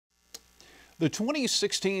The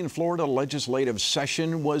 2016 Florida legislative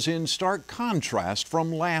session was in stark contrast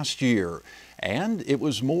from last year, and it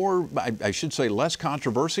was more, I should say, less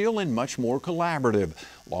controversial and much more collaborative.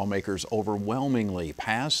 Lawmakers overwhelmingly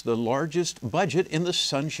passed the largest budget in the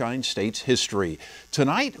Sunshine State's history.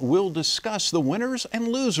 Tonight, we'll discuss the winners and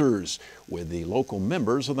losers with the local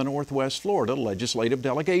members of the Northwest Florida Legislative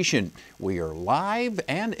Delegation. We are live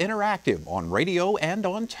and interactive on radio and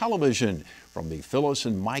on television. From the Phyllis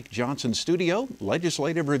and Mike Johnson studio,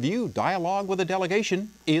 Legislative Review Dialogue with the Delegation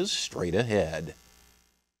is straight ahead.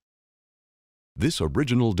 This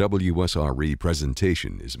original WSRE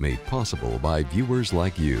presentation is made possible by viewers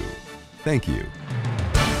like you. Thank you.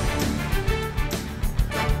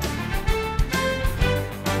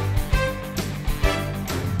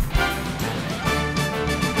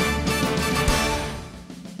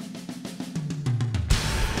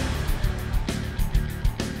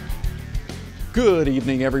 Good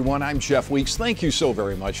evening, everyone. I'm Jeff Weeks. Thank you so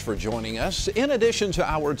very much for joining us. In addition to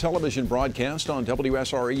our television broadcast on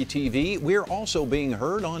WSRE TV, we're also being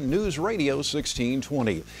heard on News Radio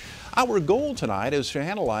 1620. Our goal tonight is to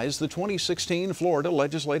analyze the 2016 Florida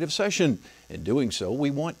legislative session. In doing so,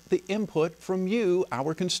 we want the input from you,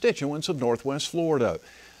 our constituents of Northwest Florida.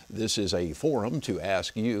 This is a forum to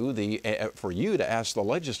ask you, for you to ask the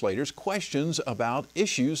legislators questions about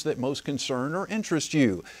issues that most concern or interest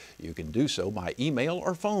you. You can do so by email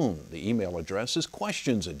or phone. The email address is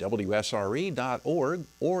questions@wsre.org,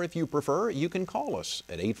 or if you prefer, you can call us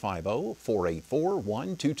at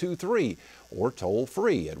 850-484-1223 or toll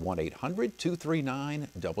free at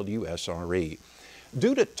 1-800-239-WSRE.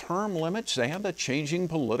 Due to term limits and a changing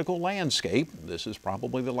political landscape, this is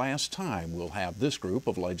probably the last time we'll have this group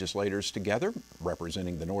of legislators together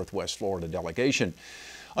representing the Northwest Florida delegation.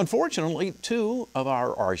 Unfortunately,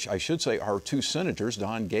 our two senators,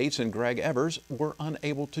 Don Gates and Greg Evers, were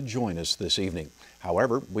unable to join us this evening.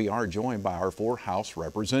 However, we are joined by our 4 House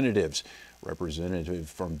representatives. Representative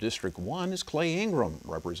from District 1 is Clay Ingram.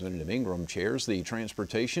 Representative Ingram chairs the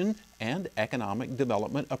Transportation and Economic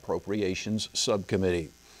Development Appropriations Subcommittee.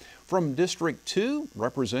 From District 2,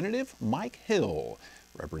 Representative Mike Hill.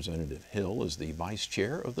 Representative Hill is the Vice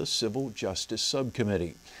Chair of the Civil Justice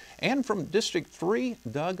Subcommittee. And from District 3,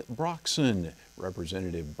 Doug Broxson.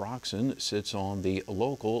 Representative Broxson sits on the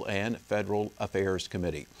Local and Federal Affairs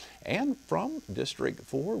Committee. And from District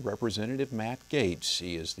 4, Representative Matt Gates.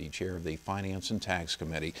 He is the Chair of the Finance and Tax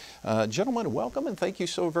Committee. Gentlemen, welcome and thank you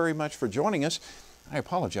so very much for joining us. I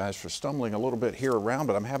apologize for stumbling a little bit here around,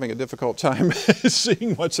 but I'm having a difficult time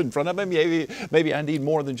seeing what's in front of me. Maybe I need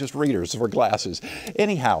more than just readers for glasses.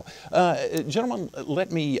 Anyhow, gentlemen,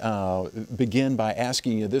 let me begin by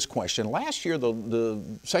asking you this question. Last year, the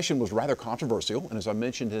session was rather controversial, and as I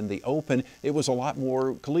mentioned in the open, it was a lot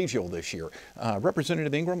more collegial this year.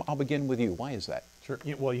 Representative Ingram, I'll begin with you. Why is that? Sure.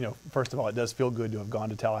 Well, first of all, it does feel good to have gone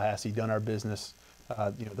to Tallahassee, done our business,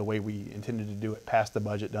 the way we intended to do it, passed the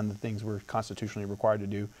budget, done the things we're constitutionally required to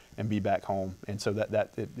do, and be back home. And so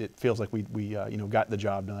it feels like we got the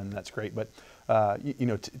job done. And that's great. But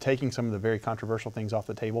taking some of the very controversial things off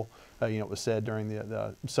the table, it was said during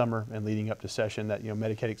the summer and leading up to session that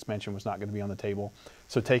Medicaid expansion was not going to be on the table.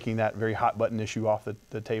 So taking that very hot button issue off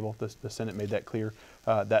the table, the Senate made that clear.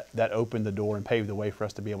 That opened the door and paved the way for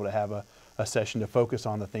us to be able to have a session to focus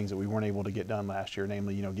on the things that we weren't able to get done last year,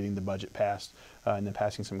 namely, getting the budget passed and then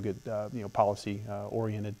passing some good,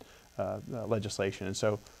 policy-oriented legislation. And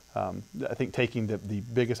so I think taking the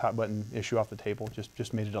biggest hot button issue off the table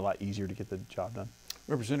just made it a lot easier to get the job done.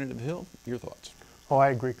 Representative Hill, your thoughts? Oh, I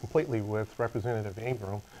agree completely with Representative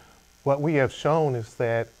Ingram. What we have shown is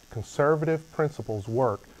that conservative principles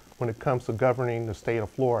work when it comes to governing the state of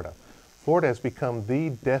Florida. Florida has become the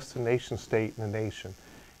destination state in the nation.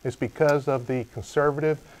 It's because of the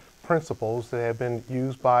conservative principles that have been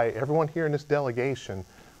used by everyone here in this delegation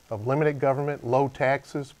of limited government, low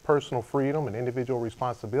taxes, personal freedom, and individual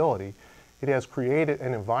responsibility. It has created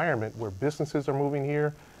an environment where businesses are moving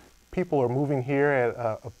here. People are moving here at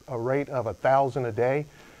a rate of 1,000 a day.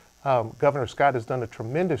 Governor Scott has done a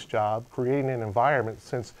tremendous job creating an environment.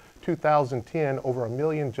 Since 2010, over 1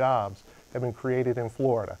 million jobs have been created in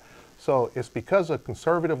Florida. So it's because of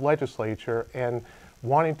conservative legislature and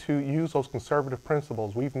wanting to use those conservative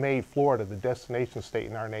principles, we've made Florida the destination state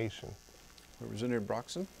in our nation. Representative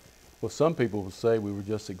Broxson? Well, some people will say we were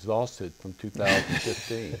just exhausted from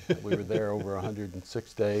 2015. We were there over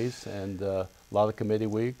 106 days and a lot of committee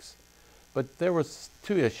weeks. But there was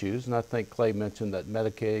 2 issues, and I think Clay mentioned that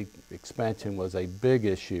Medicaid expansion was a big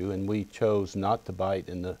issue, and we chose not to bite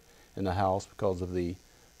in the House because of the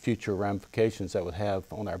future ramifications that would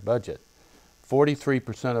have on our budget.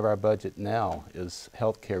 43% of our budget now is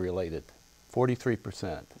healthcare related.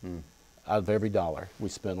 43% out of every dollar we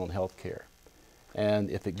spend on health care. And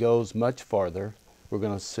if it goes much farther, we're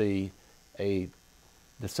going to see a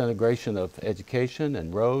disintegration of education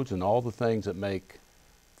and roads and all the things that make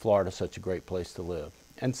Florida such a great place to live.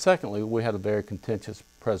 And secondly, we had a very contentious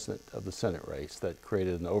president of the Senate race that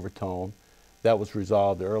created an overtone. That was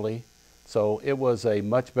resolved early. So it was a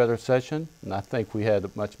much better session, and I think we had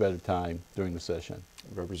a much better time during the session.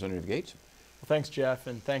 Representative Gates. Well, thanks, Jeff,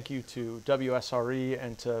 and thank you to WSRE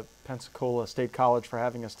and to Pensacola State College for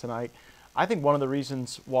having us tonight. I think one of the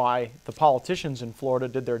reasons why the politicians in Florida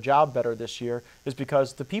did their job better this year is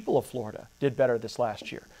because the people of Florida did better this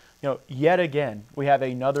last year. You know, yet again, we have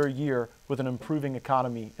another year with an improving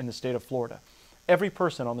economy in the state of Florida. Every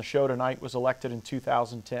person on the show tonight was elected in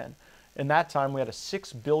 2010. In that time, we had a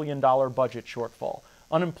 $6 billion budget shortfall.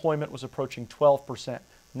 Unemployment was approaching 12%.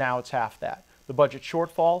 Now it's half that. The budget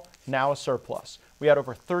shortfall, now a surplus. We had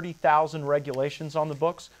over 30,000 regulations on the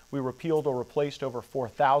books. We repealed or replaced over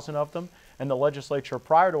 4,000 of them. And the legislature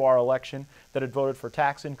prior to our election that had voted for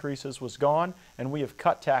tax increases was gone. And we have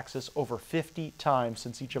cut taxes over 50 times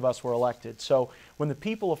since each of us were elected. So when the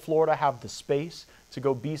people of Florida have the space to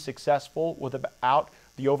go be successful without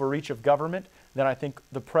the overreach of government, then I think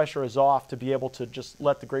the pressure is off to be able to just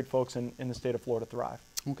let the great folks in the state of Florida thrive.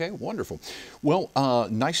 Okay, wonderful. Well,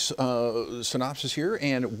 nice synopsis here,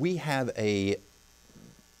 and we have a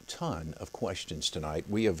ton of questions tonight.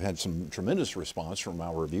 We have had some tremendous response from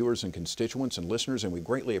our viewers and constituents and listeners, and we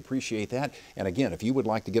greatly appreciate that. And again, if you would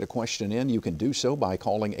like to get a question in, you can do so by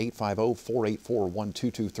calling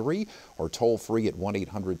 850-484-1223 or toll free at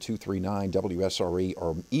 1-800-239-WSRE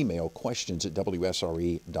or email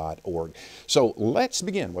questions@WSRE.org. So let's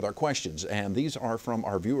begin with our questions, and these are from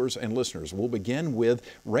our viewers and listeners. We'll begin with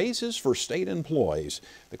raises for state employees.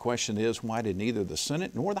 The question is, why did neither the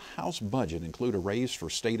Senate nor the House budget include a raise for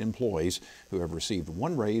state employees who have received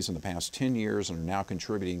one raise in the past 10 years and are now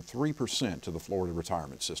contributing 3% to the Florida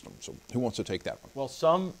retirement system? So who wants to take that one? Well,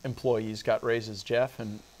 some employees got raises, Jeff,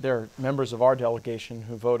 and there are members of our delegation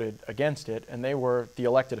who voted against it, and they were the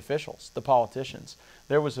elected officials, the politicians.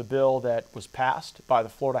 There was a bill that was passed by the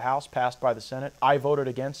Florida House, passed by the Senate. I voted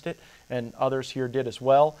against it, and others here did as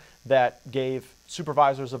well, that gave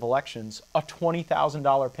supervisors of elections a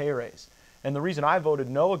 $20,000 pay raise. And the reason I voted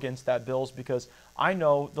no against that bill is because I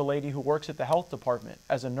know the lady who works at the health department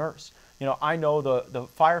as a nurse. You know, I know the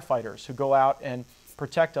firefighters who go out and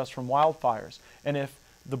protect us from wildfires. And if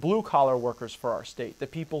the blue-collar workers for our state, the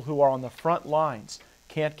people who are on the front lines,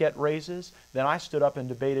 can't get raises, then I stood up and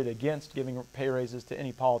debated against giving pay raises to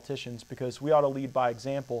any politicians, because we ought to lead by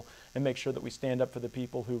example and make sure that we stand up for the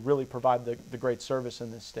people who really provide the great service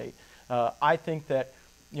in this state. I think that,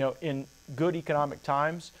 you know, in good economic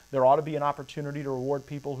times, there ought to be an opportunity to reward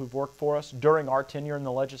people who've worked for us. During our tenure in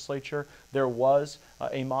the legislature, there was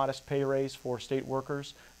a modest pay raise for state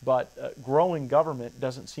workers, but growing government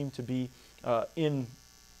doesn't seem to be in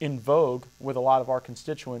vogue with a lot of our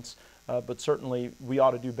constituents, but certainly we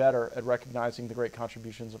ought to do better at recognizing the great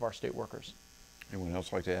contributions of our state workers. Anyone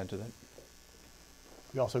else like to add to that?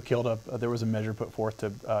 We also killed there was a measure put forth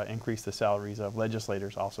to increase the salaries of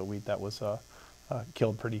legislators. Also, that was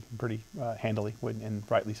killed pretty handily, and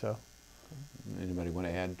rightly so. Anybody want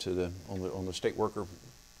to add to on the state worker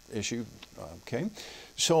issue? Okay.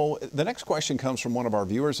 So the next question comes from one of our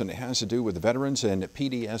viewers, and it has to do with veterans and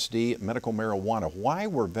PTSD medical marijuana. Why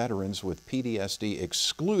were veterans with PTSD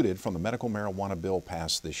excluded from the medical marijuana bill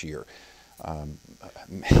passed this year?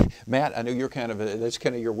 Matt, I know you're that's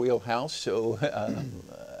kind of your wheelhouse, so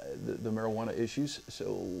the marijuana issues.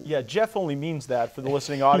 So yeah, Jeff only means that for the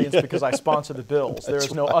listening audience because I sponsor the bills. There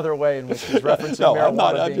is no other way in which he's referencing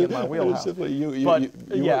marijuana being in my wheelhouse.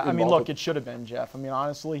 Yeah, I mean, look, it should have been, Jeff. I mean,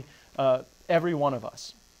 honestly, every one of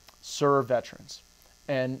us serve veterans,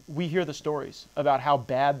 and we hear the stories about how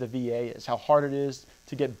bad the VA is, how hard it is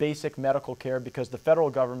to get basic medical care because the federal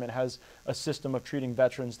government has a system of treating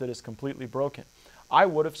veterans that is completely broken. I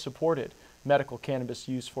would have supported medical cannabis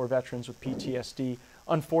use for veterans with PTSD.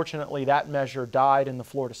 Unfortunately, that measure died in the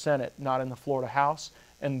Florida Senate, not in the Florida House.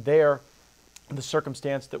 And there, the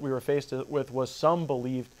circumstance that we were faced with was some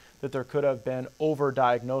believed that there could have been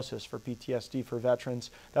overdiagnosis for PTSD for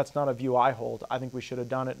veterans. That's not a view I hold. I think we should have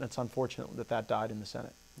done it, and it's unfortunate that that died in the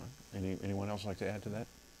Senate. Anyone else like to add to that?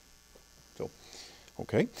 So,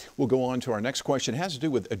 Okay, we'll go on to our next question. It has to do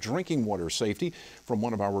with drinking water safety from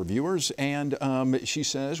one of our reviewers. And she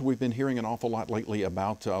says, we've been hearing an awful lot lately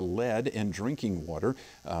about lead in drinking water.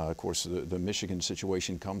 Of course, the Michigan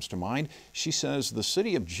situation comes to mind. She says the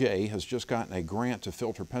city of Jay has just gotten a grant to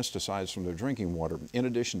filter pesticides from their drinking water. In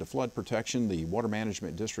addition to flood protection, the Water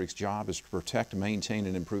Management District's job is to protect, maintain,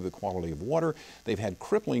 and improve the quality of water. They've had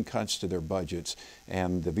crippling cuts to their budgets.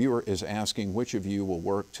 And the viewer is asking which of you will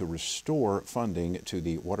work to restore funding to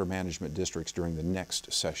the water management districts during the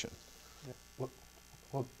next session.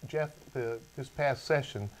 Well, Jeff, this past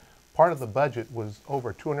session, part of the budget was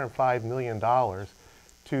over $205 million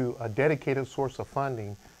to a dedicated source of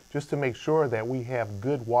funding just to make sure that we have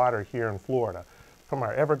good water here in Florida, from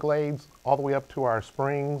our Everglades all the way up to our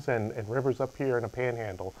springs and rivers up here in the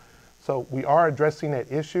Panhandle. So we are addressing that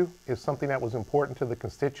issue. It's something that was important to the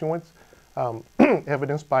constituents,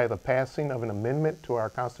 evidenced by the passing of an amendment to our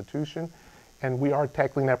Constitution. And we are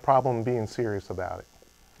tackling that problem and being serious about it.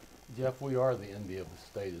 Jeff, we are the envy of the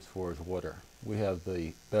state as far as water. We have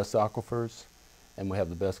the best aquifers and we have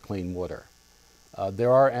the best clean water.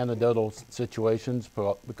 There are anecdotal situations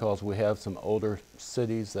because we have some older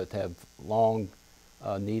cities that have long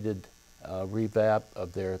needed revamp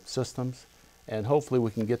of their systems, and hopefully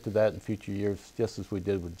we can get to that in future years just as we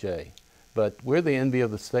did with Jay. But we're the envy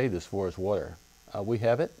of the state as far as water. We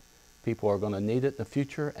have it. People are going to need it in the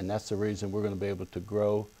future, and that's the reason we're going to be able to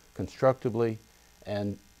grow constructively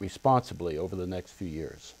and responsibly over the next few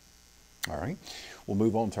years. All right. We'll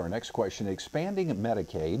move on to our next question. Expanding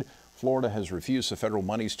Medicaid. Florida has refused the federal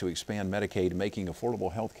monies to expand Medicaid, making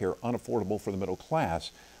affordable health care unaffordable for the middle class.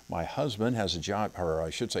 My husband has a job, or I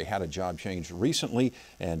should say had a job change recently,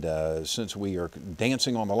 and since we are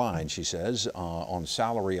dancing on the line, she says, on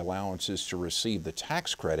salary allowances to receive the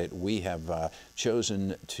tax credit, we have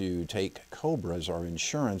chosen to take COBRA as our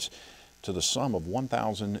insurance to the sum of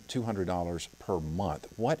 $1,200 per month.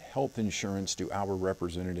 What health insurance do our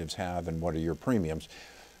representatives have, and what are your premiums?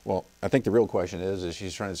 Well, I think the real question is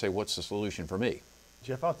she's trying to say, what's the solution for me?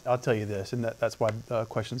 Jeff, I'll tell you this, and that's why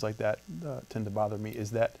questions like that tend to bother me, is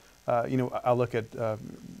that, you know, I look at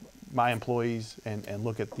my employees and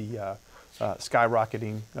look at the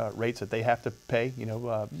skyrocketing rates that they have to pay,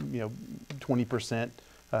 20%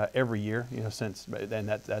 every year, since, and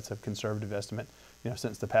that's a conservative estimate,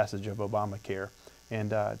 since the passage of Obamacare. And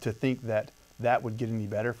to think that that would get any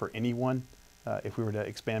better for anyone if we were to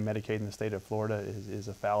expand Medicaid in the state of Florida is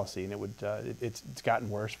a fallacy, and it's gotten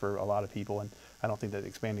worse for a lot of people. And I don't think that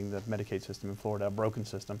expanding the Medicaid system in Florida, a broken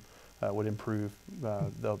system, would improve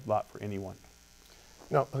the lot for anyone.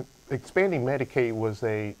 No, expanding Medicaid was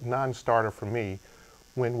a non-starter for me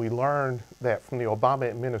when we learned that from the Obama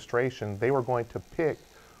administration, they were going to pick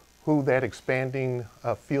who that expanding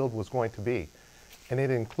field was going to be. And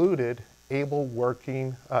it included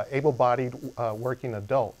able-bodied working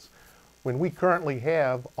adults. When we currently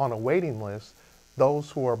have on a waiting list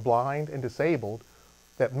those who are blind and disabled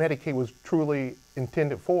that Medicaid was truly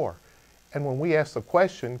intended for. And when we asked the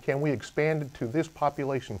question, can we expand it to this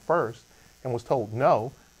population first, and was told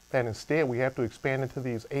no, that instead we have to expand it to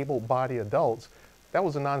these able-bodied adults, that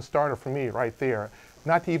was a non-starter for me right there.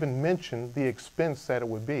 Not to even mention the expense that it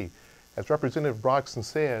would be. As Representative Broxton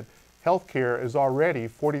said, healthcare is already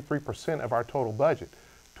 43% of our total budget.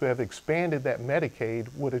 To have expanded that Medicaid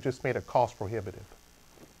would have just made it cost prohibitive.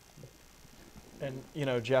 And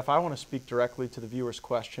Jeff, I want to speak directly to the viewer's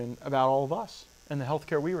question about all of us and the health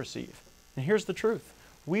care we receive. And here's the truth.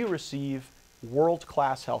 We receive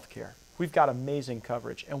world-class health care. We've got amazing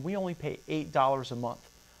coverage, and we only pay $8 a month.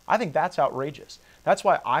 I think that's outrageous. That's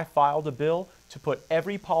why I filed a bill to put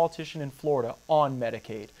every politician in Florida on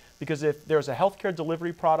Medicaid. Because if there's a healthcare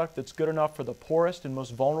delivery product that's good enough for the poorest and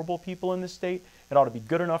most vulnerable people in this state, it ought to be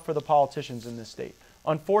good enough for the politicians in this state.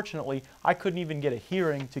 Unfortunately, I couldn't even get a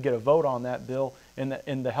hearing to get a vote on that bill in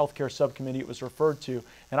the healthcare subcommittee it was referred to.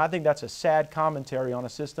 And I think that's a sad commentary on a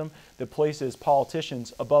system that places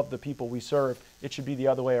politicians above the people we serve. It should be the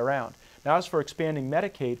other way around. Now, as for expanding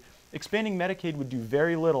Medicaid would do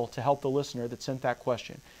very little to help the listener that sent that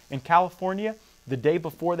question. In California, the day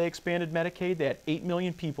before they expanded Medicaid, they had 8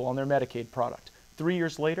 million people on their Medicaid product. 3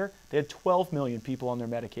 years later, they had 12 million people on their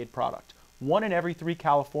Medicaid product. 1 in every 3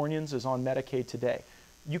 Californians is on Medicaid today.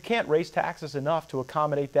 You can't raise taxes enough to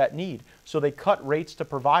accommodate that need. So they cut rates to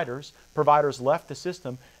providers. Providers left the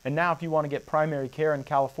system. And now if you want to get primary care in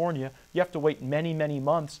California, you have to wait many, many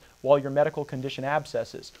months while your medical condition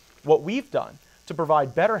abscesses. What we've done to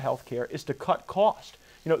provide better health care is to cut cost.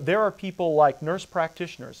 There are people like nurse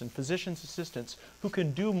practitioners and physician's assistants who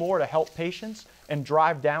can do more to help patients and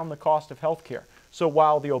drive down the cost of health care. So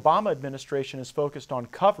while the Obama administration is focused on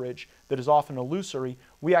coverage that is often illusory,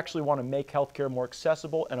 we actually want to make healthcare more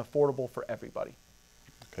accessible and affordable for everybody.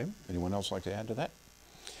 Okay, anyone else like to add to that?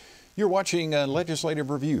 You're watching Legislative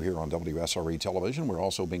Review here on WSRE Television. We're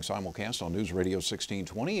also being simulcast on News Radio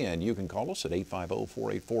 1620, and you can call us at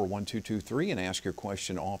 850-484-1223 and ask your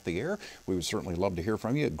question off the air. We would certainly love to hear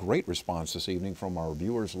from you. A great response this evening from our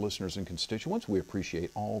viewers, listeners, and constituents. We appreciate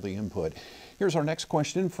all the input. Here's our next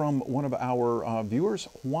question from one of our viewers.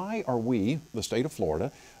 Why are we, the state of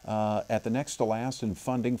Florida, at the next to last in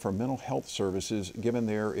funding for mental health services, given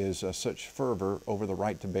there is such fervor over the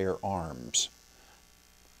right to bear arms?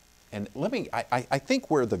 And I think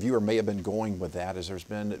where the viewer may have been going with that is there's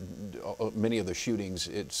been many of the shootings,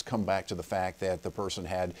 it's come back to the fact that the person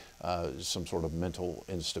had some sort of mental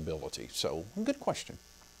instability. So, good question.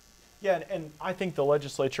 Yeah, and I think the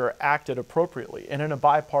legislature acted appropriately and in a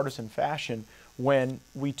bipartisan fashion when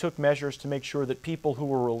we took measures to make sure that people who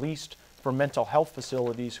were released from mental health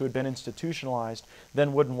facilities who had been institutionalized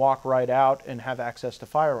then wouldn't walk right out and have access to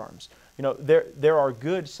firearms. You know, there are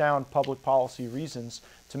good, sound public policy reasons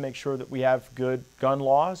to make sure that we have good gun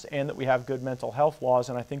laws and that we have good mental health laws,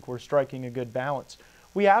 and I think we're striking a good balance.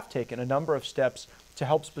 We have taken a number of steps to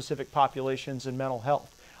help specific populations in mental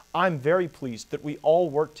health. I'm very pleased that we all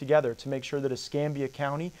work together to make sure that Escambia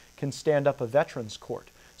County can stand up a veterans court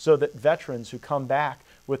so that veterans who come back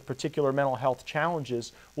with particular mental health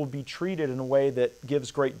challenges will be treated in a way that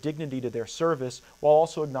gives great dignity to their service while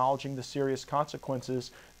also acknowledging the serious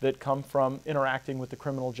consequences that come from interacting with the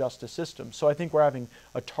criminal justice system. So I think we're having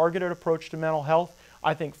a targeted approach to mental health.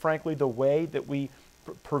 I think, frankly, the way that we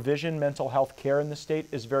provision mental health care in the state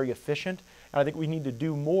is very efficient. And I think we need to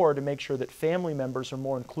do more to make sure that family members are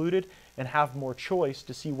more included and have more choice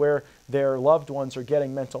to see where their loved ones are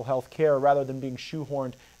getting mental health care rather than being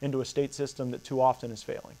shoehorned into a state system that too often is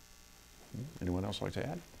failing. Anyone else like to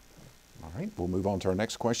add? All right, we'll move on to our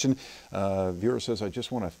next question. Viewer says, I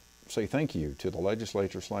just want to say thank you to the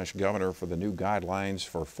legislature/governor for the new guidelines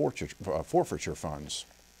for forfeiture funds.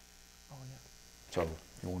 Oh, yeah. So,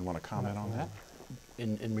 anyone want to comment on that?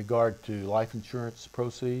 In regard to life insurance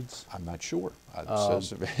proceeds? I'm not sure.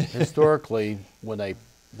 Historically, when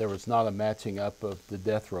there was not a matching up of the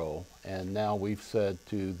death roll, and now we've said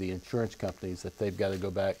to the insurance companies that they've got to go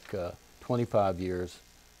back 25 years,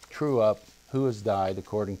 true up who has died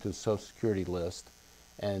according to the Social Security list,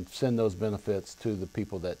 and send those benefits to the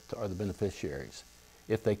people that are the beneficiaries.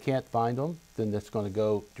 If they can't find them, then that's going to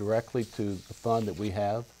go directly to the fund that we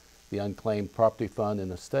have, the unclaimed property fund in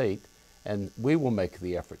the state, and we will make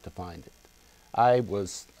the effort to find it. I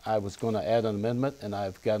was going to add an amendment, and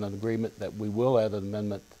I've got an agreement that we will add an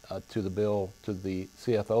amendment to the bill, to the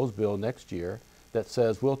CFO's bill next year, that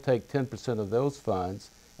says we'll take 10% of those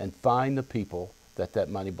funds and find the people that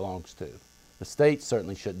money belongs to. The state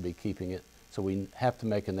certainly shouldn't be keeping it, so we have to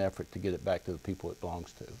make an effort to get it back to the people it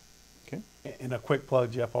belongs to. Okay. And a quick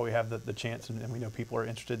plug, Jeff, while we have the chance, and we know people are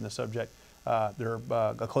interested in the subject, there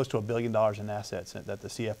are close to $1 billion in assets that the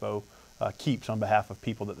CFO keeps on behalf of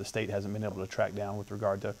people that the state hasn't been able to track down with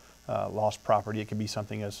regard to lost property. It could be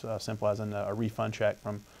something as simple as a refund check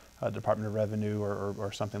from Department of Revenue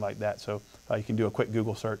or something like that. So you can do a quick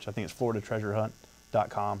Google search. I think it's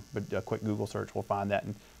FloridaTreasureHunt.com, but a quick Google search will find that,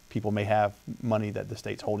 and people may have money that the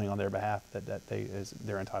state's holding on their behalf that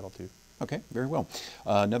they're entitled to. Okay, very well.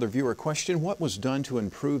 Another viewer question, what was done to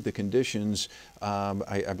improve the conditions,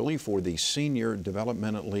 I believe, for the senior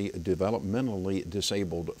developmentally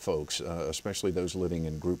disabled folks, especially those living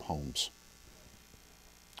in group homes?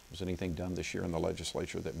 Was anything done this year in the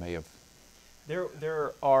legislature that may have?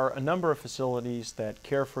 There are a number of facilities that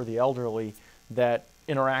care for the elderly that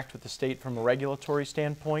interact with the state from a regulatory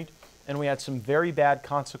standpoint, and we had some very bad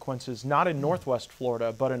consequences, not in Northwest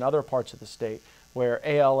Florida, but in other parts of the state, where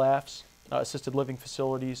ALFs, assisted living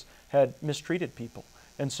facilities, had mistreated people.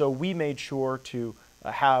 And so we made sure to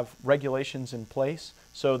have regulations in place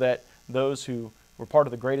so that those who were part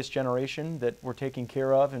of the greatest generation that we're taking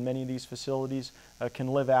care of in many of these facilities can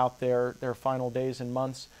live out their final days and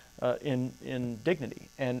months in dignity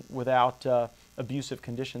and without abusive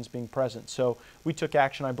conditions being present. So we took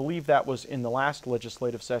action. I believe that was in the last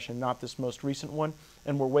legislative session, not this most recent one,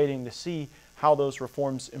 and we're waiting to see how those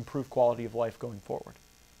reforms improve quality of life going forward.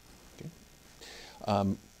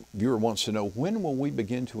 Viewer wants to know, when will we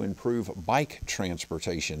begin to improve bike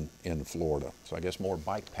transportation in Florida? So I guess more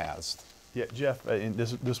bike paths. Yeah, Jeff,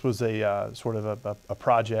 this was a sort of a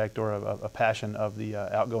project or a passion of the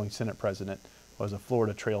outgoing Senate president, was a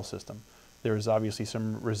Florida trail system. There is obviously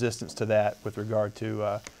some resistance to that with regard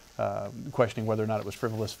to questioning whether or not it was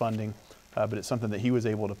frivolous funding. but it's something that he was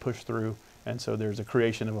able to push through. And so there's a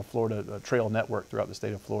creation of a Florida trail network throughout the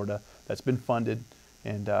state of Florida that's been funded.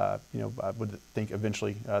 And you know, I would think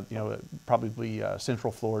eventually, you know, probably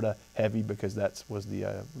Central Florida heavy, because that was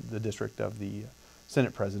the district of the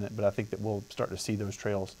Senate president. But I think that we'll start to see those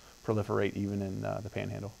trails proliferate even in the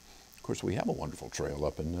Panhandle. Of course, we have a wonderful trail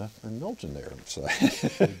up in Milton there, so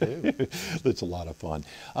We do. that's a lot of fun.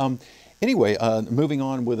 Anyway, moving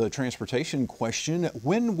on with a transportation question,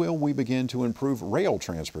 when will we begin to improve rail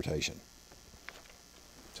transportation?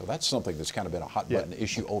 So that's something that's kind of been a hot button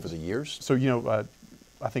issue over the years. So, you know,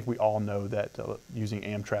 I think we all know that using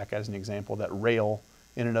Amtrak as an example, that rail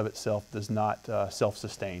in and of itself does not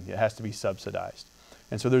self-sustain. It has to be subsidized.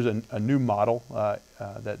 And so there's a new model that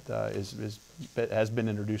has been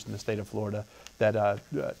introduced in the state of Florida that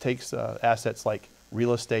takes assets like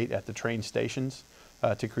real estate at the train stations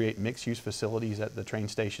to create mixed-use facilities at the train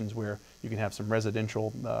stations where you can have some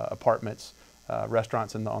residential apartments,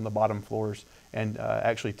 restaurants on the bottom floors, and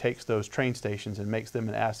actually takes those train stations and makes them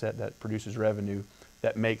an asset that produces revenue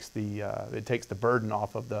that makes it takes the burden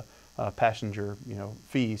off of the passenger, you know,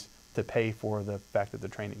 fees to pay for the fact that the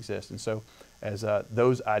train exists. And so as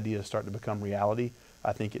those ideas start to become reality,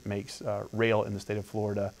 I think it makes rail in the state of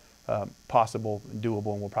Florida possible,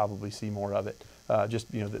 doable, and we'll probably see more of it.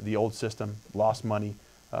 Just, you know, the old system lost money,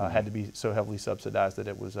 had to be so heavily subsidized that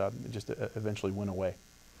it was just eventually went away.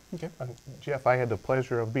 Okay. Jeff, I had the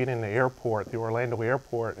pleasure of being in the airport, the Orlando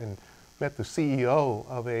airport, and met the CEO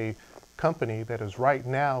of a company that is right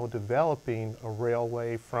now developing a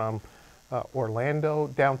railway from Orlando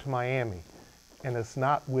down to Miami, and it's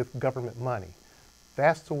not with government money.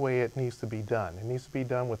 That's the way it needs to be done. It needs to be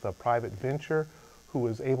done with a private venture who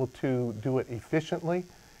is able to do it efficiently,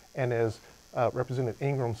 and as Representative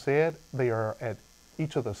Ingram said, they are at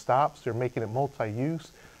each of the stops, they're making it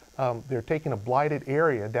multi-use. They're taking a blighted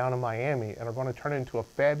area down in Miami and are going to turn it into a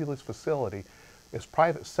fabulous facility. It's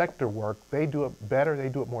private sector work. They do it better, they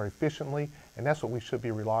do it more efficiently, and that's what we should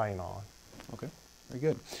be relying on. Okay, very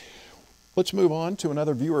good. Let's move on to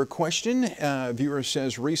another viewer question. Viewer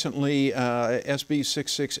says recently SB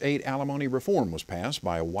 668 alimony reform was passed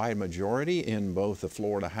by a wide majority in both the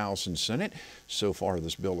Florida House and Senate. So far,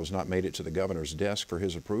 this bill has not made it to the governor's desk for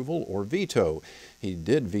his approval or veto. He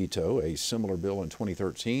did veto a similar bill in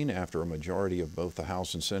 2013 after a majority of both the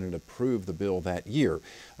House and Senate approved the bill that year.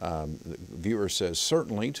 The viewer says,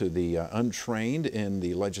 certainly to the untrained in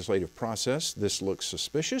the legislative process, this looks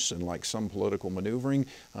suspicious and like some political maneuvering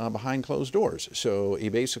behind closed doors. So he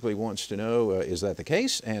basically wants to know, is that the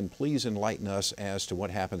case? And please enlighten us as to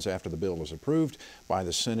what happens after the bill is approved by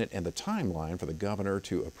the Senate and the timeline for the governor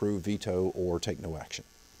to approve, veto, or take no action.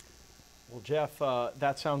 Well, Jeff,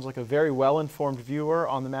 that sounds like a very well-informed viewer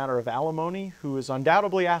on the matter of alimony who is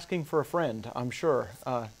undoubtedly asking for a friend, I'm sure.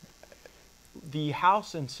 The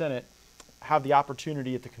House and Senate have the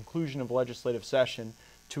opportunity at the conclusion of legislative session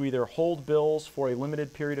to either hold bills for a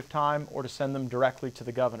limited period of time or to send them directly to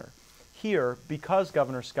the governor. Here, because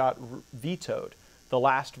Governor Scott vetoed the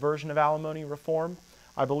last version of alimony reform,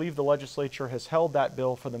 I believe the legislature has held that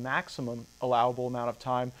bill for the maximum allowable amount of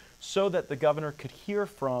time so that the governor could hear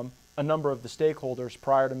from a number of the stakeholders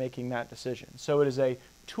prior to making that decision. So it is a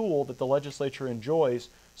tool that the legislature enjoys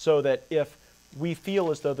so that if we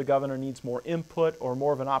feel as though the governor needs more input or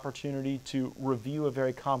more of an opportunity to review a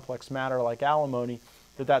very complex matter like alimony,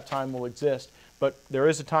 that time will exist. But there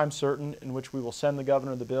is a time certain in which we will send the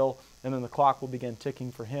governor the bill, and then the clock will begin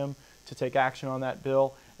ticking for him to take action on that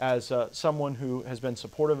bill. As someone who has been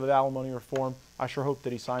supportive of alimony reform, I sure hope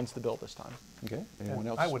that he signs the bill this time. Okay. Anyone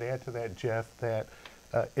else? I would add to that, Jeff, that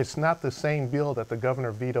it's not the same bill that the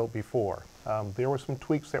governor vetoed before. There were some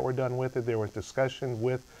tweaks that were done with it. There was discussion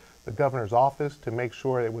with the governor's office to make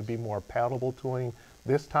sure it would be more palatable to him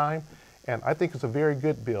this time. And I think it's a very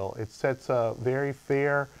good bill. It sets a very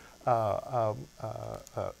fair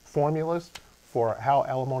formulas for how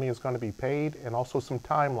alimony is going to be paid and also some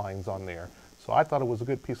timelines on there. So I thought it was a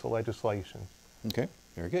good piece of legislation. Okay,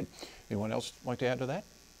 very good. Anyone else like to add to that?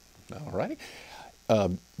 All righty.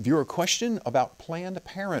 Viewer question about Planned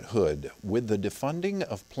Parenthood. With the defunding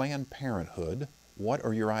of Planned Parenthood, what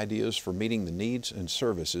are your ideas for meeting the needs and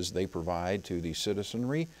services they provide to the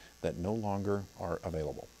citizenry that no longer are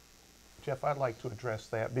available? Jeff, I'd like to address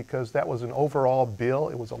that because that was an overall bill.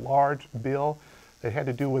 It was a large bill that had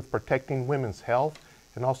to do with protecting women's health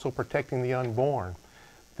and also protecting the unborn.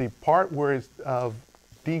 The part where it's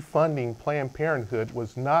defunding Planned Parenthood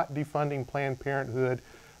was not defunding Planned Parenthood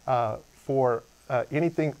for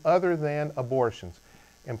anything other than abortions.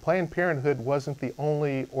 And Planned Parenthood wasn't the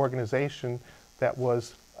only organization that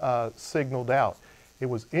was signaled out. It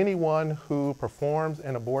was anyone who performs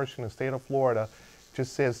an abortion in the state of Florida.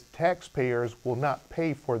 Just says taxpayers will not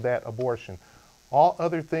pay for that abortion. All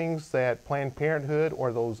other things that Planned Parenthood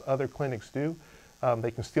or those other clinics do,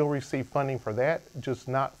 they can still receive funding for that, just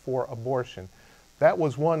not for abortion. That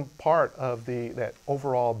was one part of that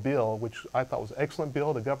overall bill, which I thought was an excellent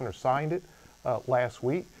bill. The governor signed it last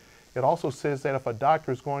week. It also says that if a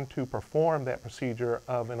doctor is going to perform that procedure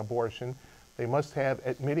of an abortion, they must have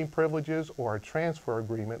admitting privileges or a transfer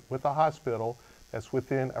agreement with a hospital that's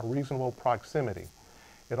within a reasonable proximity.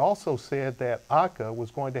 It also said that ACA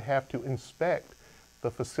was going to have to inspect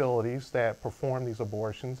the facilities that perform these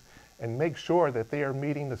abortions and make sure that they are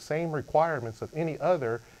meeting the same requirements of any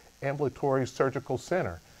other ambulatory surgical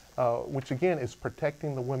center, which again is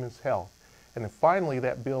protecting the women's health. And then finally,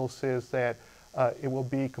 that bill says that it will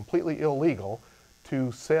be completely illegal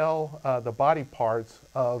to sell the body parts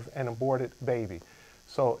of an aborted baby.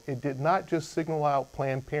 So it did not just signal out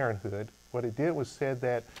Planned Parenthood. What it did was said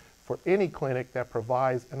that for any clinic that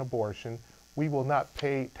provides an abortion, we will not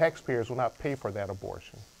pay, taxpayers will not pay for that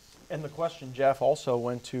abortion. And the question, Jeff, also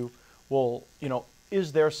went to, well, you know,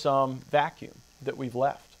 is there some vacuum that we've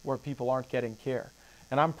left where people aren't getting care?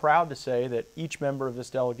 And I'm proud to say that each member of this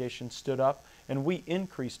delegation stood up and we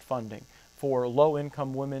increased funding for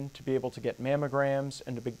low-income women to be able to get mammograms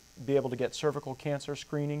and to be able to get cervical cancer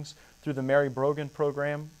screenings through the Mary Brogan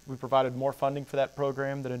program. We provided more funding for that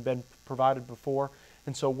program than had been provided before.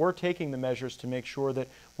 And so we're taking the measures to make sure that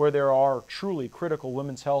where there are truly critical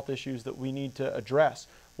women's health issues that we need to address,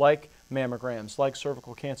 like mammograms, like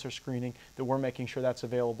cervical cancer screening, that we're making sure that's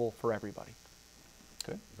available for everybody.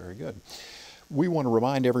 Okay, very good. We want to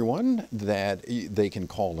remind everyone that they can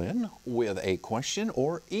call in with a question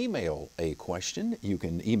or email a question. You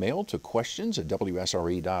can email to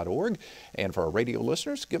questions@wsre.org. And for our radio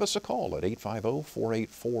listeners, give us a call at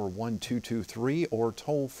 850-484-1223 or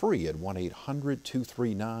toll free at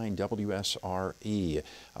 1-800-239-WSRE.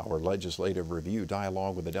 Our legislative review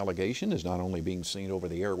dialogue with the delegation is not only being seen over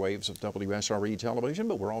the airwaves of WSRE television,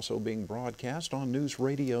 but we're also being broadcast on News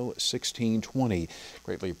Radio 1620.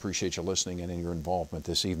 Greatly appreciate you listening and your involvement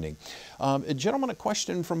this evening. Gentlemen, a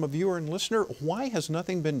question from a viewer and listener. Why has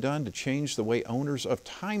nothing been done to change the way owners of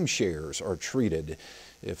timeshares are treated?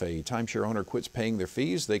 If a timeshare owner quits paying their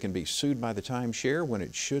fees, they can be sued by the timeshare when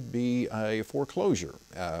it should be a foreclosure,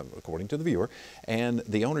 according to the viewer, and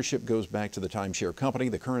the ownership goes back to the timeshare company.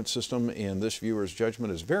 The current system, in this viewer's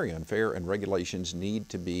judgment, is very unfair and regulations need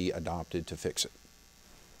to be adopted to fix it.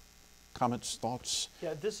 Comments, thoughts?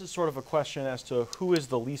 Yeah, this is sort of a question as to who is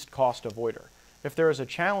the least cost avoider. If there is a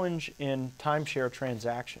challenge in timeshare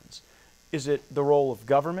transactions, is it the role of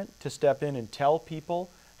government to step in and tell people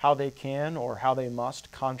how they can or how they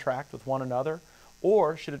must contract with one another?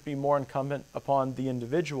 Or should it be more incumbent upon the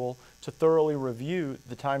individual to thoroughly review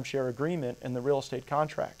the timeshare agreement and the real estate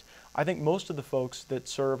contract? I think most of the folks that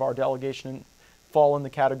serve our delegation fall in the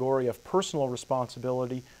category of personal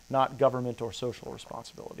responsibility, not government or social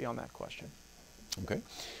responsibility on that question. Okay.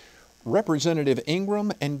 Representative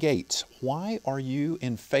Ingram and Gates, why are you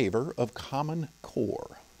in favor of Common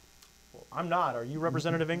Core? Well, I'm not. Are you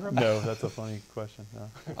Representative Ingram? No, that's a funny question. No.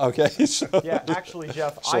 Okay. So yeah, actually,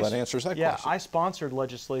 Jeff, so that answers that question. I sponsored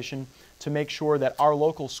legislation to make sure that our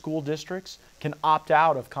local school districts can opt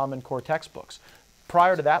out of Common Core textbooks.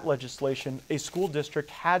 Prior to that legislation, a school district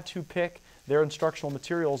had to pick their instructional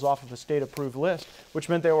materials off of a state-approved list, which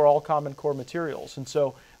meant they were all Common Core materials. And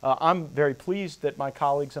so I'm very pleased that my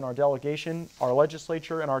colleagues in our delegation, our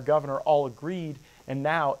legislature, and our governor all agreed, and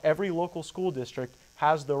now every local school district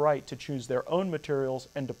has the right to choose their own materials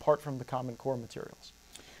and depart from the Common Core materials.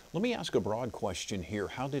 Let me ask a broad question here.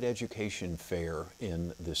 How did education fare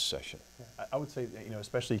in this session? I would say, you know,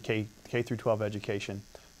 especially K through 12 education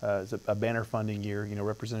is a banner funding year. You know,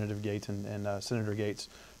 Representative Gates and Senator Gates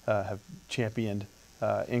have championed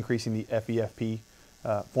increasing the FEFP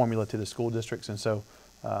formula to the school districts, and so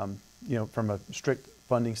you know, from a strict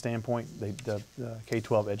funding standpoint, the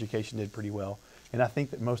K-12 education did pretty well, and I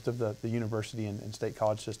think that most of the university and state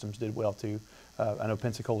college systems did well too. I know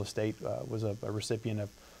Pensacola State was a recipient of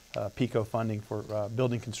PICO funding for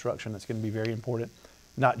building construction. That's going to be very important,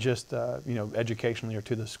 not just you know, educationally or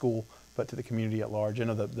to the school, but to the community at large. I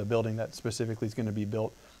know the building that specifically is going to be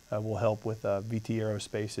built will help with VT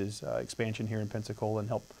Aerospace's expansion here in Pensacola and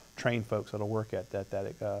help train folks that'll work at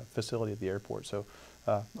that facility at the airport. So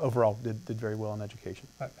overall, did very well in education.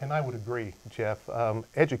 And I would agree, Jeff.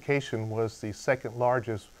 Education was the second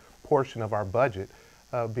largest portion of our budget,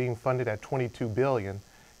 being funded at $22 billion,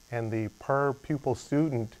 and the per pupil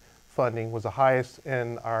student funding was the highest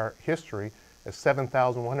in our history at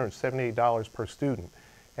 $7,178 per student.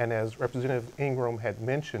 And as Representative Ingram had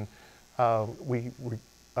mentioned, we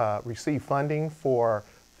received funding for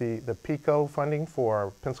the PICO funding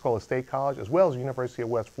for Pensacola State College, as well as University of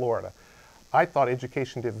West Florida. I thought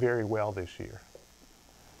education did very well this year.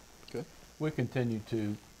 Good. We continue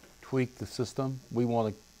to tweak the system. We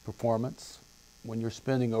want a performance. When you're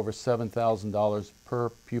spending over $7,000 per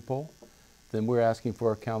pupil, then we're asking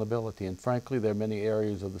for accountability. And frankly, there are many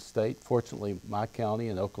areas of the state. Fortunately, my county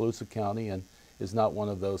and Okaloosa County is not one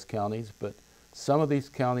of those counties, but some of these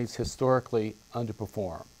counties historically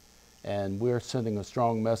underperform. And we're sending a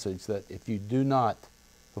strong message that if you do not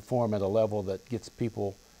perform at a level that gets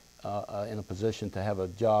people in a position to have a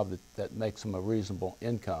job that makes them a reasonable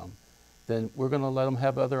income, then we're going to let them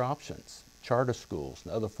have other options, charter schools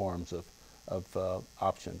and other forms of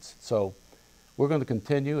options. So we're going to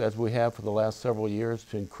continue, as we have for the last several years,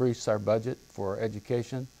 to increase our budget for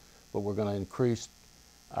education, but we're going to increase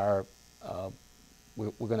our,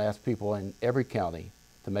 we're going to ask people in every county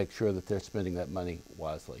to make sure that they're spending that money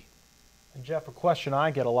wisely. And Jeff, a question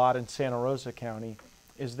I get a lot in Santa Rosa County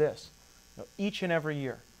is this. Each and every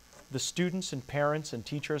year, the students and parents and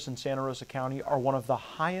teachers in Santa Rosa County are one of the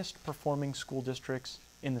highest performing school districts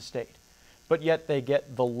in the state, but yet they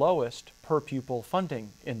get the lowest per pupil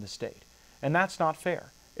funding in the state. And that's not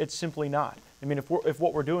fair. It's simply not. I mean, if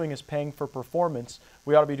what we're doing is paying for performance,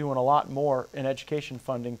 we ought to be doing a lot more in education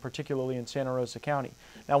funding, particularly in Santa Rosa County.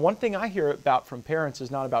 Now, one thing I hear about from parents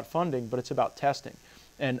is not about funding, but it's about testing.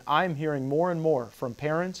 And I'm hearing more and more from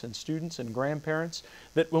parents and students and grandparents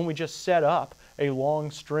that when we just set up a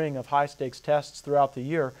long string of high-stakes tests throughout the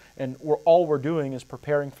year and all we're doing is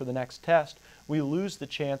preparing for the next test, we lose the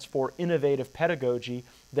chance for innovative pedagogy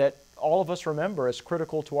that all of us remember as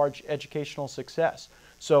critical to our educational success.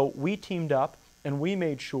 So we teamed up and we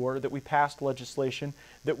made sure that we passed legislation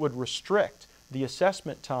that would restrict the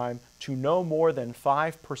assessment time to no more than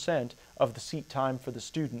 5% of the seat time for the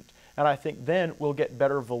student. And I think then we'll get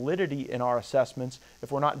better validity in our assessments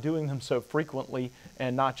if we're not doing them so frequently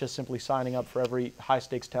and not just simply signing up for every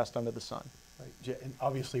high-stakes test under the sun. Right. And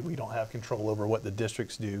obviously, we don't have control over what the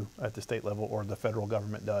districts do at the state level or the federal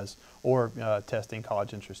government does, or testing,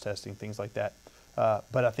 college entrance testing, things like that.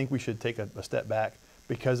 But I think we should take a step back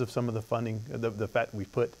because of some of the funding, the fact that we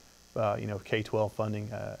put K-12 funding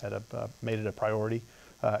made it a priority,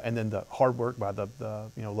 and then the hard work by the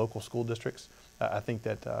local school districts. I think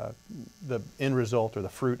that the end result or the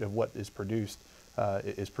fruit of what is produced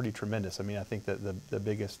is pretty tremendous. I mean, I think that the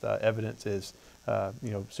biggest evidence is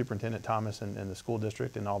Superintendent Thomas and the school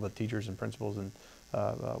district and all the teachers and principals and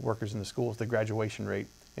workers in the schools. The graduation rate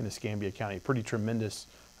in Escambia County, pretty tremendous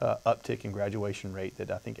uptick in graduation rate that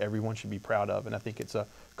I think everyone should be proud of. And I think it's a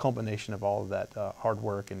combination of all of that hard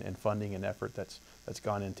work and funding and effort that's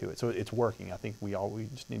gone into it. So it's working. I think we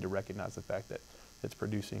just need to recognize the fact that it's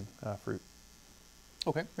producing fruit.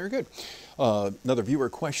 Okay, very good. Another viewer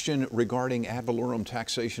question regarding ad valorem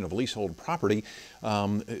taxation of leasehold property.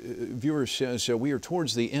 Viewer says, we are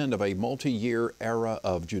towards the end of a multi-year era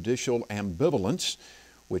of judicial ambivalence,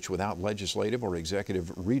 which without legislative or executive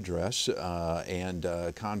redress and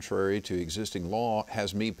contrary to existing law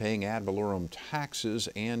has me paying ad valorem taxes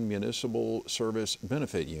and municipal service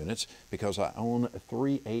benefit units because I own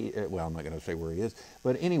well, I'm not going to say where he is,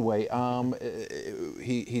 but anyway,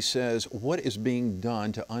 he says, what is being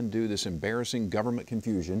done to undo this embarrassing government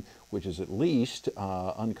confusion, which is at least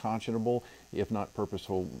unconscionable, if not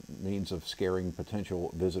purposeful, means of scaring potential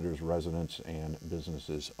visitors, residents, and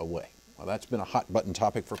businesses away? Well, that's been a hot button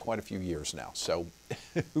topic for quite a few years now, so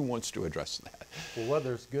who wants to address that? Well,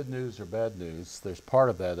 whether it's good news or bad news, there's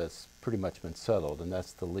part of that that's pretty much been settled, and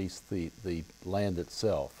that's to lease the land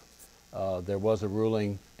itself. There was a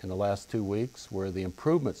ruling in the last 2 weeks where the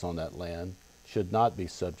improvements on that land should not be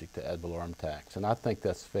subject to ad valorem tax, and I think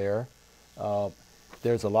that's fair.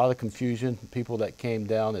 There's a lot of confusion. People that came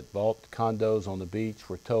down that bought condos on the beach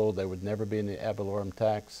were told there would never be any ad valorem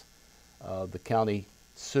tax. The county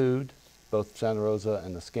sued both Santa Rosa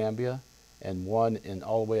and Escambia, and won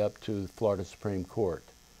all the way up to the Florida Supreme Court.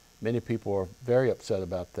 Many people are very upset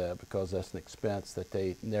about that because that's an expense that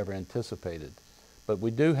they never anticipated. But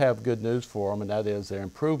we do have good news for them, and that is their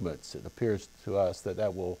improvements. It appears to us that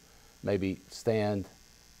that will maybe stand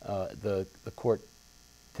the court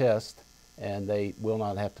test, and they will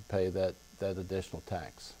not have to pay that additional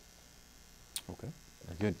tax. Okay.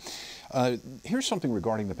 Very good. Here's something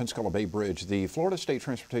regarding the Pensacola Bay Bridge. The Florida State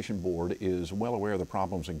Transportation Board is well aware of the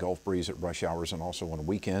problems in Gulf Breeze at rush hours and also on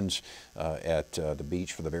weekends at the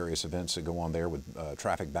beach for the various events that go on there with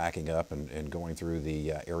traffic backing up and going through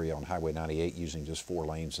the area on Highway 98 using just 4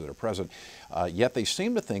 lanes that are present. Yet they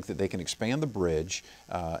seem to think that they can expand the bridge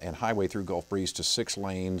and highway through Gulf Breeze to 6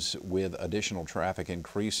 lanes with additional traffic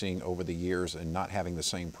increasing over the years and not having the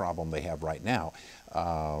same problem they have right now.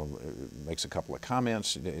 Makes a couple of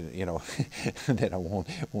comments, you know, that I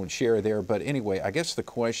won't share there. But anyway, I guess the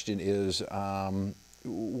question is,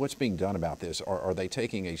 what's being done about this? Are they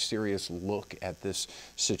taking a serious look at this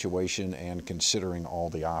situation and considering all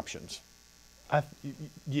the options?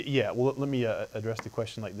 Yeah, well, let me address the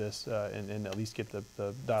question like this and at least get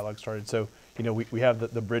the dialogue started. So, you know, we have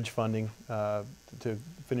the bridge funding to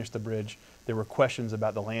finish the bridge. There were questions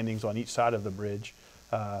about the landings on each side of the bridge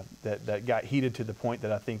that got heated to the point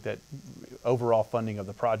that I think that overall funding of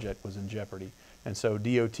the project was in jeopardy. And so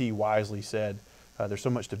DOT wisely said, there's so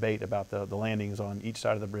much debate about the landings on each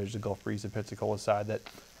side of the bridge, the Gulf Breeze and Pensacola side, that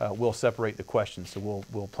we'll separate the questions. So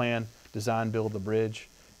we'll plan, design, build the bridge,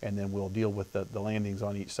 and then we'll deal with the landings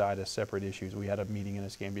on each side as separate issues. We had a meeting in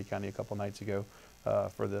Escambia County a couple nights ago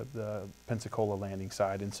for the Pensacola landing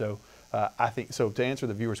side. And so I think, so to answer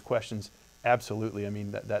the viewers' questions, absolutely. I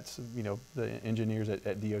mean, that's, you know, the engineers at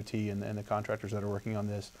DOT and the contractors that are working on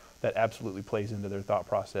this, that absolutely plays into their thought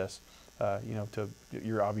process. You know,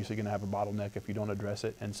 you're obviously going to have a bottleneck if you don't address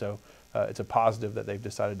it. And so it's a positive that they've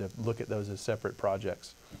decided to look at those as separate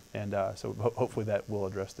projects. And so hopefully that will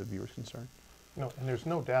address the viewers' concern. No, and there's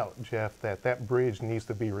no doubt, Jeff, that bridge needs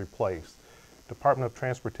to be replaced. Department of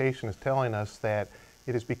Transportation is telling us that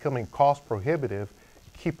it is becoming cost prohibitive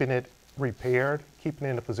keeping it repaired, keeping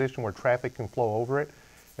it in a position where traffic can flow over it.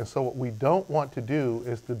 And so what we don't want to do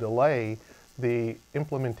is to delay the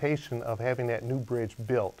implementation of having that new bridge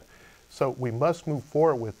built. So we must move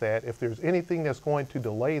forward with that if there's anything that's going to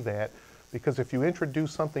delay that, because if you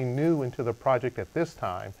introduce something new into the project at this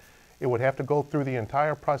time, it would have to go through the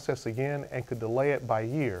entire process again and could delay it by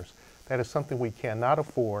years. That is something we cannot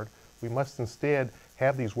afford. We must instead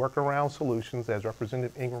have these workaround solutions, as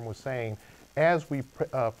Representative Ingram was saying, as we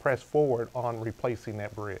press forward on replacing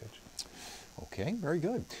that bridge. Okay, very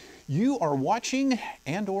good. You are watching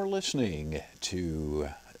and or listening to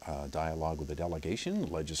Dialogue with the Delegation,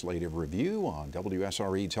 Legislative Review on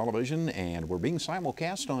WSRE television, and we're being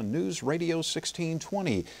simulcast on News Radio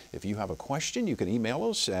 1620. If you have a question, you can email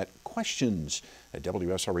us at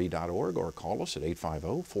questions@wsre.org or call us at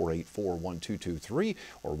 850-484-1223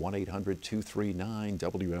 or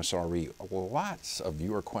 1-800-239-WSRE. Lots of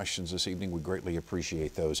viewer questions this evening. We greatly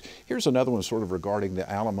appreciate those. Here's another one sort of regarding the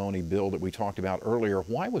alimony bill that we talked about earlier.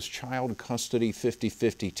 Why was child custody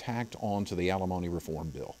 50-50 tacked on to the alimony reform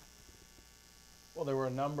bill? Well, there were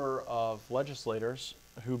a number of legislators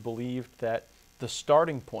who believed that the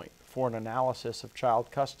starting point for an analysis of child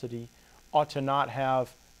custody ought to not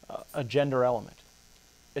have a gender element.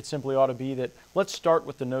 It simply ought to be that let's start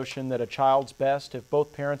with the notion that a child's best if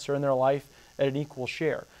both parents are in their life at an equal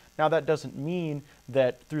share. Now, that doesn't mean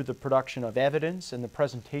that through the production of evidence and the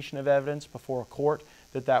presentation of evidence before a court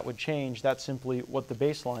that would change. That's simply what the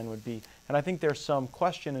baseline would be. And I think there's some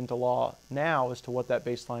question into law now as to what that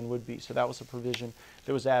baseline would be. So that was a provision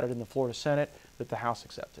that was added in the Florida Senate that the House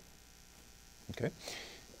accepted. Okay.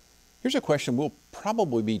 Here's a question we'll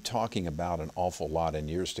probably be talking about an awful lot in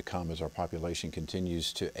years to come as our population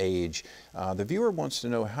continues to age. The viewer wants to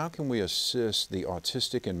know, how can we assist the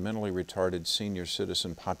autistic and mentally retarded senior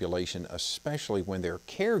citizen population, especially when their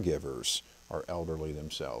caregivers are elderly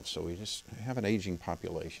themselves? So we just have an aging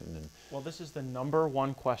population. And well, this is the number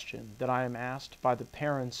one question that I am asked by the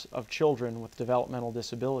parents of children with developmental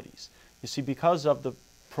disabilities. You see, because of the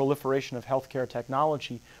proliferation of healthcare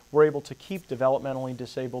technology, we're able to keep developmentally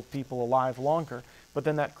disabled people alive longer, but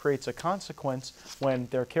then that creates a consequence when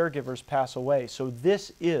their caregivers pass away. So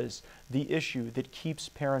this is the issue that keeps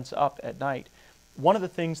parents up at night. One of the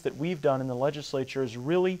things that we've done in the legislature is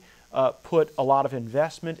really put a lot of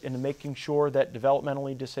investment into making sure that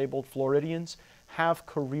developmentally disabled Floridians have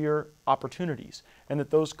career opportunities, and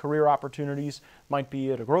that those career opportunities might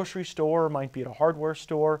be at a grocery store, might be at a hardware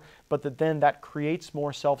store, but that creates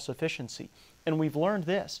more self-sufficiency. And we've learned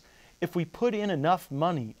this: if we put in enough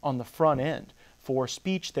money on the front end for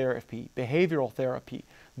speech therapy, behavioral therapy,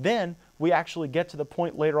 then we actually get to the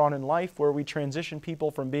point later on in life where we transition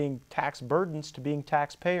people from being tax burdens to being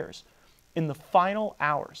taxpayers. In the final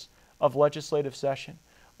hours of legislative session,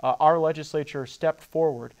 our legislature stepped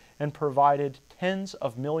forward and provided tens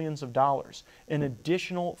of millions of dollars in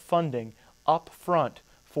additional funding up front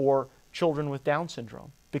for children with Down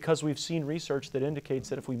syndrome. because we've seen research that indicates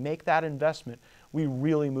that if we make that investment, we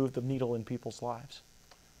really move the needle in people's lives.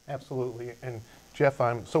 Absolutely. And Jeff,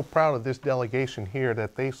 I'm so proud of this delegation here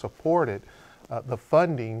that they supported the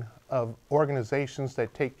funding of organizations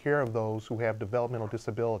that take care of those who have developmental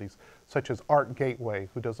disabilities, such as Art Gateway,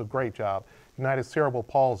 who does a great job, United Cerebral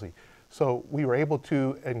Palsy. So we were able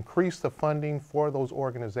to increase the funding for those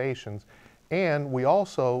organizations, and we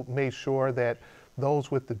also made sure that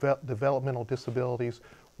those with developmental disabilities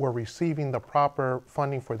were receiving the proper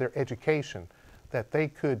funding for their education, that they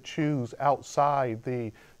could choose outside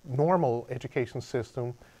the normal education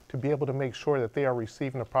system to be able to make sure that they are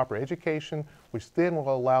receiving a proper education, which then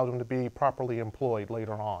will allow them to be properly employed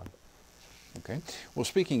later on. Okay. Well,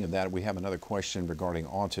 speaking of that, we have another question regarding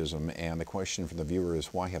autism, and the question from the viewer is,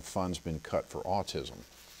 why have funds been cut for autism?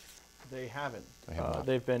 They haven't. They have not.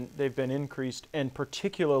 They've been increased, and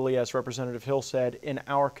particularly, as Representative Hill said, in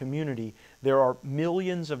our community, there are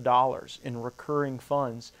millions of dollars in recurring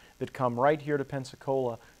funds that come right here to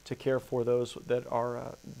Pensacola to care for those that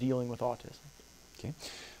are dealing with autism. Okay.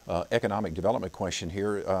 Economic development question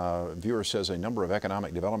here. Viewer says a number of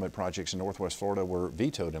economic development projects in Northwest Florida were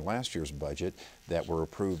vetoed in last year's budget that were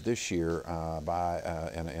approved this year and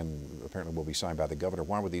apparently will be signed by the governor.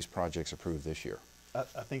 Why were these projects approved this year?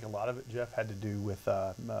 I think a lot of it, Jeff, had to do with,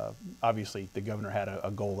 obviously, the governor had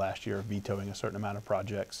a goal last year of vetoing a certain amount of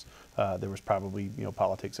projects. There was probably,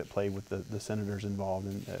 politics at play with the senators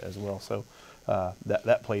involved as well, so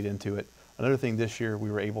that played into it. Another thing this year, we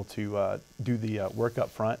were able to do the work up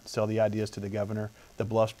front, sell the ideas to the governor, the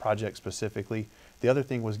Bluffs project specifically. The other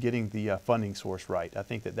thing was getting the funding source right. I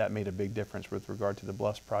think that made a big difference with regard to the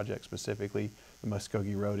Bluffs project specifically, the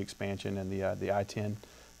Muskogee Road expansion and the I-10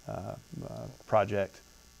 project.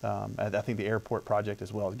 I think the airport project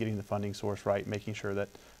as well, getting the funding source right, making sure that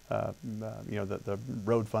the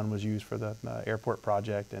road fund was used for the airport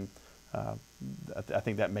project, and I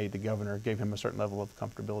think that made the governor, gave him a certain level of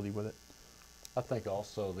comfortability with it. I think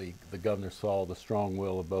also the governor saw the strong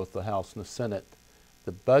will of both the House and the Senate.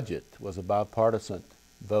 The budget was a bipartisan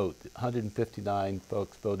vote. 159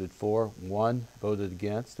 folks voted for, 1 voted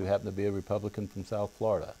against, who happened to be a Republican from South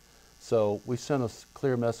Florida. So we sent a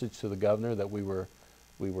clear message to the governor that we were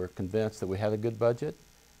convinced that we had a good budget,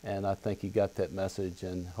 and I think he got that message,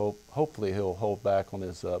 and hopefully he'll hold back on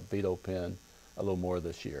his veto pen a little more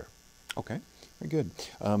this year. Okay, very good.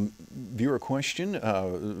 Viewer question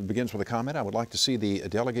begins with a comment. I would like to see the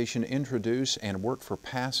delegation introduce and work for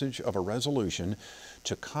passage of a resolution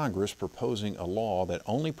to Congress proposing a law that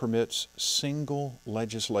only permits single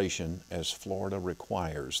legislation as Florida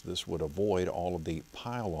requires. This would avoid all of the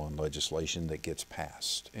pile-on legislation that gets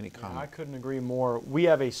passed. Any comment? I couldn't agree more. We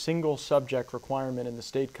have a single subject requirement in the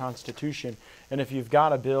state constitution, and if you've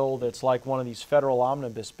got a bill that's like one of these federal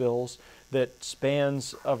omnibus bills that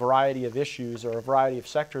spans a variety of issues or a variety of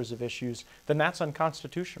sectors of issues, then that's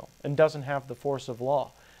unconstitutional and doesn't have the force of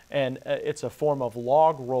law. And it's a form of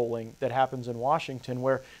log rolling that happens in Washington,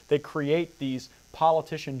 where they create these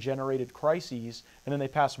politician-generated crises, and then they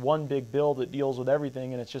pass one big bill that deals with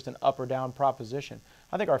everything, and it's just an up or down proposition.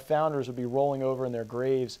 I think our founders would be rolling over in their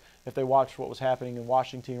graves if they watched what was happening in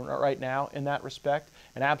Washington right now in that respect.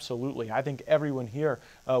 And absolutely, I think everyone here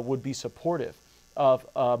would be supportive of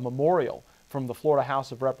a memorial from the Florida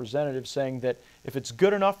House of Representatives saying that if it's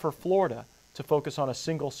good enough for Florida to focus on a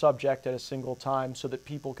single subject at a single time so that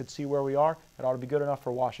people could see where we are, it ought to be good enough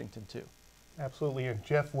for Washington too. Absolutely. And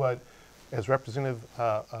Jeff, as Representative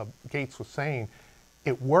Gates was saying,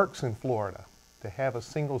 it works in Florida to have a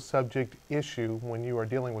single subject issue when you are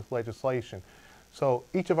dealing with legislation. So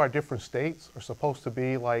each of our different states are supposed to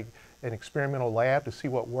be like an experimental lab to see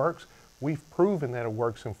what works. We've proven that it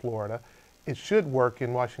works in Florida. It should work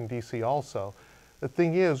in Washington, D.C. also. The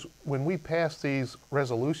thing is, when we pass these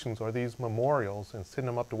resolutions or these memorials and send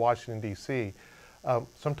them up to Washington, D.C.,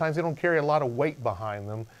 sometimes they don't carry a lot of weight behind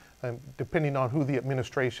them, depending on who the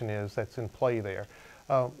administration is that's in play there.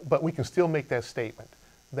 But we can still make that statement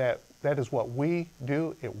that that is what we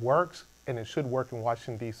do, it works, and it should work in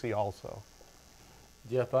Washington, D.C. also.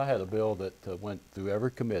 Jeff, I had a bill that went through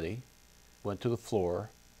every committee, went to the floor,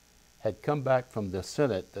 had come back from the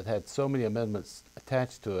Senate that had so many amendments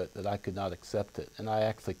attached to it that I could not accept it, and I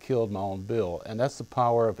actually killed my own bill. And that's the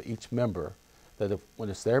power of each member, that when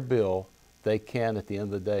it's their bill, they can at the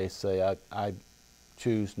end of the day say, I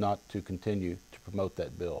choose not to continue to promote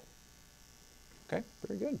that bill. Okay,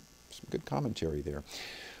 very good. Some good commentary there.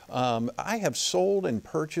 I have sold and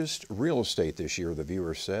purchased real estate this year, the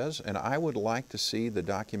viewer says, and I would like to see the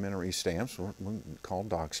documentary stamps, called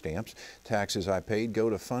doc stamps, taxes I paid go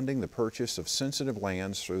to funding the purchase of sensitive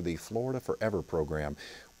lands through the Florida Forever program.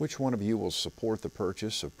 Which one of you will support the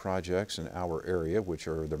purchase of projects in our area, which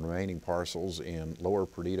are the remaining parcels in Lower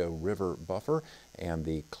Perdido River Buffer and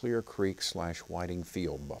the Clear Creek/Whiting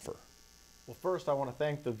Field Buffer? Well, first I want to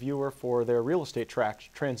thank the viewer for their real estate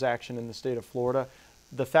transaction in the state of Florida.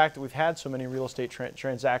 The fact that we've had so many real estate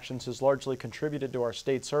transactions has largely contributed to our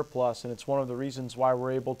state surplus, and it's one of the reasons why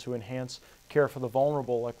we're able to enhance care for the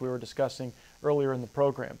vulnerable, like we were discussing earlier in the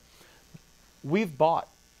program. We've bought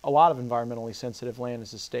a lot of environmentally sensitive land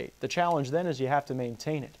as a state. The challenge then is you have to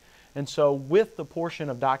maintain it. And so with the portion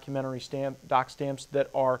of doc stamps that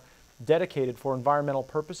are dedicated for environmental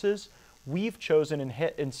purposes, we've chosen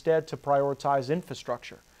instead to prioritize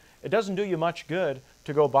infrastructure. It doesn't do you much good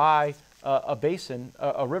to go buy a basin,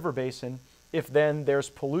 a river basin, if then there's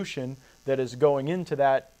pollution that is going into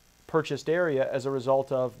that purchased area as a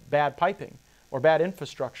result of bad piping or bad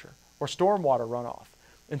infrastructure or stormwater runoff.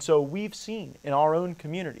 And so we've seen in our own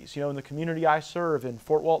communities, in the community I serve in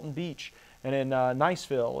Fort Walton Beach and in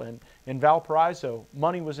Niceville and in Valparaiso,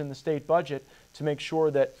 money was in the state budget to make sure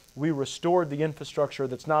that we restored the infrastructure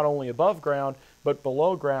that's not only above ground but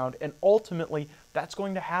below ground, and ultimately that's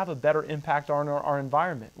going to have a better impact on our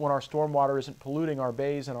environment when our stormwater isn't polluting our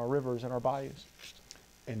bays and our rivers and our bayous.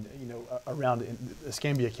 And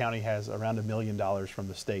Escambia County has around $1 million from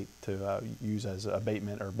the state to use as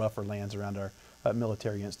abatement or buffer lands around our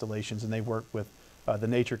military installations, and they work with the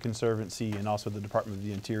Nature Conservancy and also the Department of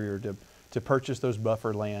the Interior to purchase those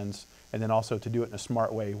buffer lands, and then also to do it in a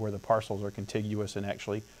smart way where the parcels are contiguous and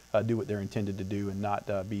actually do what they're intended to do and not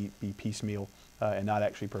be piecemeal and not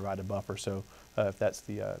actually provide a buffer. So if that's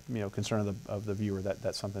the concern of the viewer,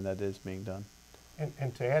 that's something that is being done.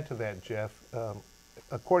 And to add to that, Jeff,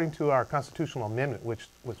 according to our constitutional amendment, which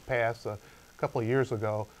was passed a couple of years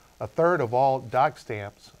ago, 1/3 of all doc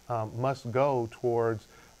stamps must go towards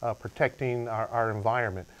protecting our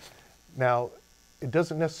environment. Now, it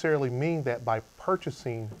doesn't necessarily mean that by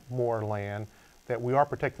purchasing more land that we are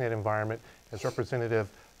protecting that environment, as Representative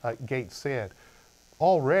Gates said.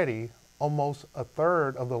 Already, almost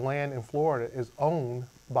 1/3 of the land in Florida is owned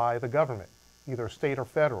by the government, either state or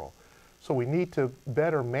federal. So we need to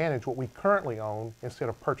better manage what we currently own instead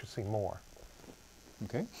of purchasing more.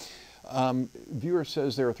 Okay. Viewer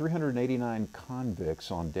says there are 389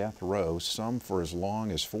 convicts on death row, some for as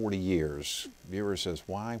long as 40 years. Viewer says,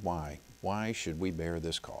 why? Why should we bear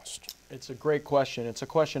this cost? It's a great question. It's a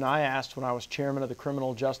question I asked when I was chairman of the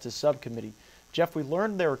Criminal Justice Subcommittee. Jeff, we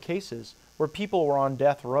learned there were cases where people were on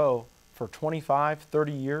death row for 25,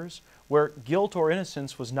 30 years, where guilt or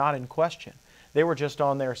innocence was not in question. They were just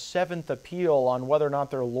on their 7th appeal on whether or not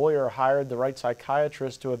their lawyer hired the right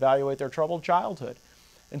psychiatrist to evaluate their troubled childhood.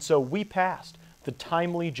 And so we passed the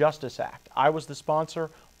Timely Justice Act. I was the sponsor.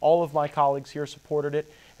 All of my colleagues here supported it.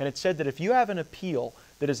 And it said that if you have an appeal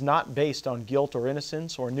that is not based on guilt or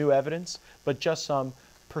innocence or new evidence, but just some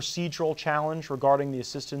procedural challenge regarding the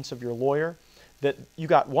assistance of your lawyer, that you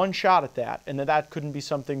got one shot at that, and that couldn't be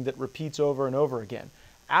something that repeats over and over again.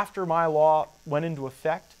 After my law went into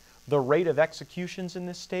effect, the rate of executions in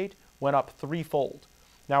this state went up 3-fold.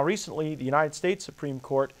 Now recently, the United States Supreme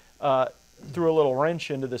Court threw a little wrench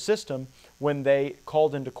into the system when they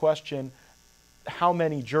called into question how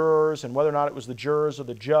many jurors and whether or not it was the jurors or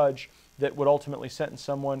the judge that would ultimately sentence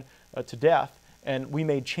someone to death. And we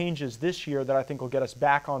made changes this year that I think will get us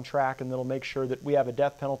back on track and that'll make sure that we have a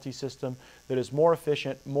death penalty system that is more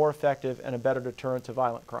efficient, more effective, and a better deterrent to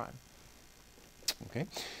violent crime. Okay.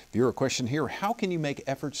 Viewer question here, how can you make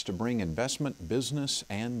efforts to bring investment, business,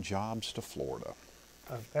 and jobs to Florida?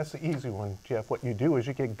 That's the easy one, Jeff. What you do is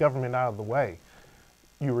you get government out of the way.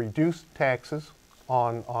 You reduce taxes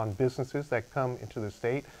on businesses that come into the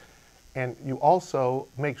state, and you also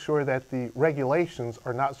make sure that the regulations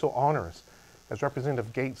are not so onerous. As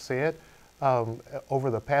Representative Gates said,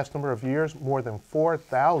 over the past number of years, more than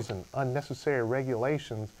 4,000 unnecessary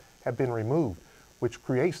regulations have been removed, which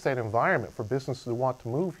creates that environment for businesses who want to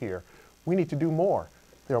move here. We need to do more.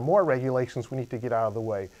 There are more regulations we need to get out of the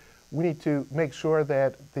way. We need to make sure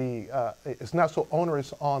that it's not so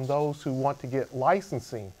onerous on those who want to get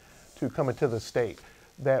licensing to come into the state,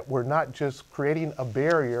 that we're not just creating a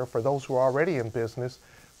barrier for those who are already in business,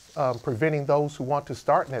 preventing those who want to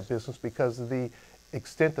start in that business because of the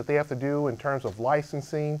extent that they have to do in terms of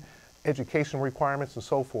licensing, education requirements, and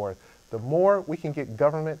so forth. The more we can get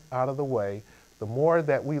government out of the way, the more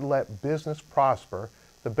that we let business prosper,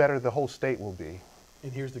 the better the whole state will be.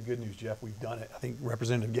 And here's the good news, Jeff. We've done it. I think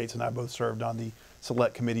Representative Gates and I both served on the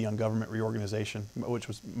Select Committee on Government Reorganization, which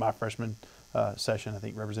was my freshman session. I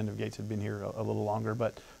think Representative Gates had been here a little longer,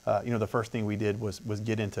 but the first thing we did was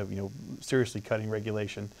get into seriously cutting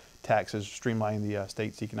regulation, taxes, streamlining the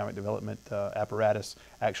state's economic development apparatus,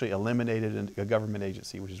 actually eliminated a government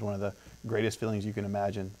agency, which is one of the greatest feelings you can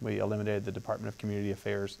imagine. We eliminated the Department of Community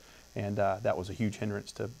Affairs, and that was a huge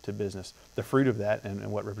hindrance to business. The fruit of that,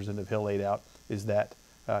 and what Representative Hill laid out, is that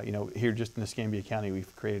here just in Escambia County,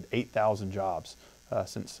 we've created 8,000 jobs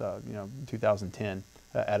since 2010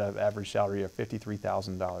 at an average salary of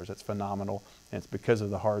 $53,000. That's phenomenal, and it's because of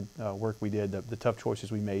the hard work we did, the tough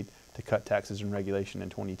choices we made to cut taxes and regulation in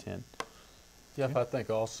 2010. Jeff, I think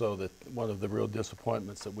also that one of the real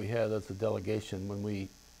disappointments that we had as a delegation when we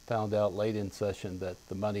found out late in session that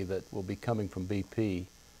the money that will be coming from BP,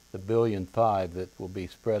 the $1.5 billion that will be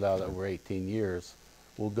spread out over 18 years,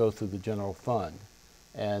 will go through the general fund.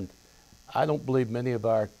 And I don't believe many of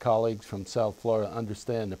our colleagues from South Florida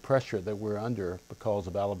understand the pressure that we're under because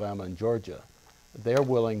of Alabama and Georgia. They're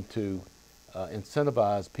willing to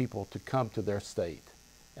incentivize people to come to their state.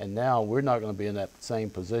 And now we're not going to be in that same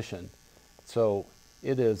position. So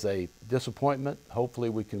it is a disappointment. Hopefully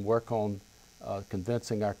we can work on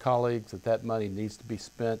convincing our colleagues that that money needs to be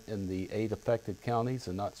spent in the 8 affected counties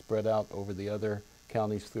and not spread out over the other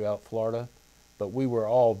counties throughout Florida. But we were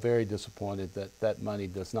all very disappointed that that money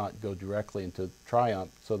does not go directly into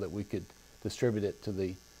Triumph so that we could distribute it to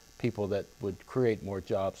the people that would create more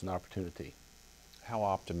jobs and opportunity. How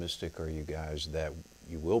optimistic are you guys that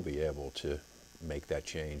you will be able to make that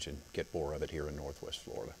change and get more of it here in Northwest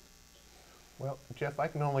Florida? Well, Jeff, I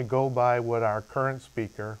can only go by what our current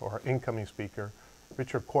speaker, or our incoming speaker,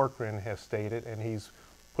 Richard Corcoran, has stated, and he's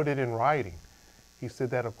put it in writing. He said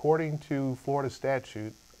that according to Florida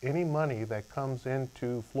statute, any money that comes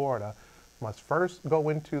into Florida must first go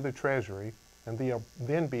into the Treasury and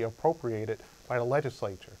then be appropriated by the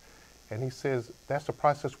legislature. And he says that's the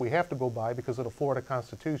process we have to go by because of the Florida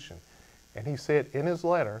Constitution. And he said in his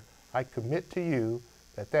letter, I commit to you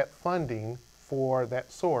that that funding for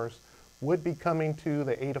that source would be coming to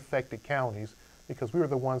the 8 affected counties because we were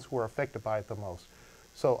the ones who were affected by it the most.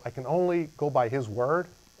 So I can only go by his word,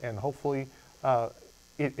 and hopefully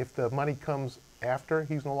if the money comes after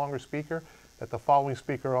he's no longer speaker, that the following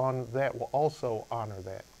speaker on that will also honor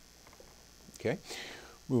that. Okay.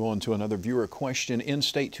 Move on to another viewer question.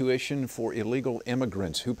 In-state tuition for illegal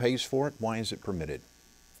immigrants. Who pays for it? Why is it permitted?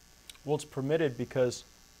 Well, it's permitted because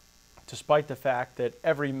despite the fact that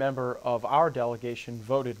every member of our delegation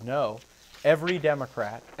voted no, every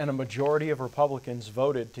Democrat and a majority of Republicans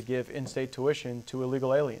voted to give in-state tuition to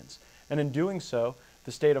illegal aliens. And in doing so,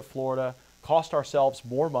 the state of Florida cost ourselves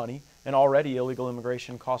more money, and already illegal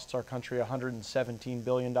immigration costs our country $117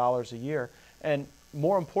 billion a year. And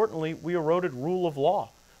more importantly, we eroded rule of law.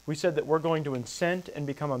 We said that we're going to incent and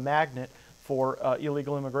become a magnet for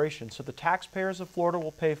illegal immigration. So the taxpayers of Florida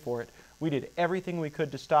will pay for it. We did everything we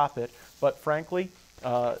could to stop it, but frankly,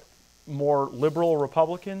 more liberal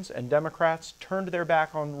Republicans and Democrats turned their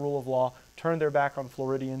back on rule of law, turned their back on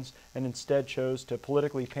Floridians, and instead chose to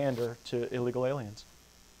politically pander to illegal aliens.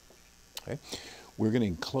 Okay. We're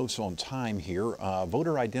getting close on time here.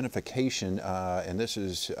 Voter identification, and this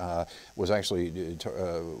was actually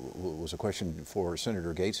was a question for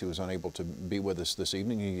Senator Gates, who was unable to be with us this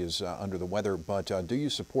evening. He is under the weather. But do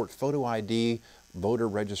you support photo ID voter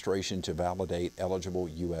registration to validate eligible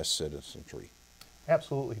U.S. citizenry?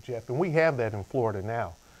 Absolutely, Jeff, and we have that in Florida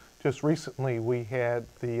now. Just recently, we had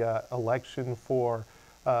the election for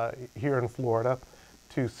here in Florida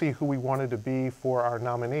to see who we wanted to be for our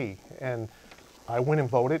nominee, and I went and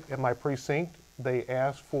voted at my precinct. They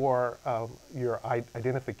asked for your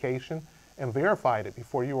identification and verified it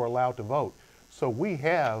before you were allowed to vote. So we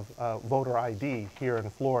have voter ID here in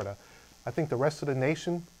Florida. I think the rest of the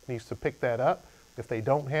nation needs to pick that up if they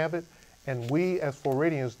don't have it. And we as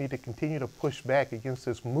Floridians need to continue to push back against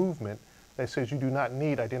this movement that says you do not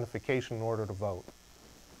need identification in order to vote.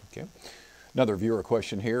 Okay. Another viewer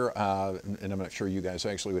question here, and I'm not sure you guys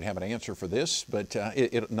actually would have an answer for this, but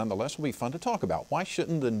it nonetheless will be fun to talk about. Why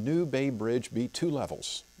shouldn't the new Bay Bridge be 2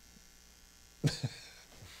 levels? I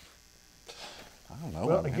don't know.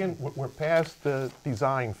 Well, again, we're past the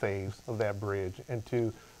design phase of that bridge, and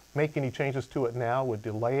to make any changes to it now would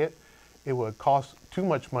delay it. It would cost too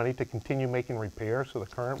much money to continue making repairs to the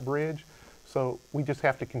current bridge, so we just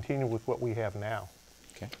have to continue with what we have now.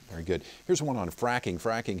 Okay, very good. Here's one on fracking.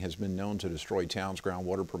 Fracking has been known to destroy towns,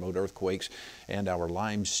 groundwater, promote earthquakes, and our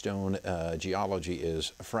limestone geology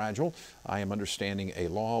is fragile. I am understanding a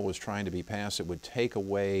law was trying to be passed that would take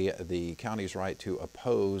away the county's right to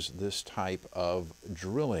oppose this type of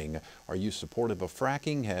drilling. Are you supportive of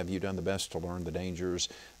fracking? Have you done the best to learn the dangers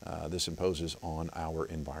this imposes on our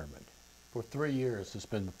environment? For 3 years, it's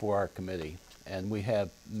been before our committee, and we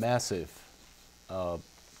have massive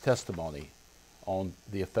testimony on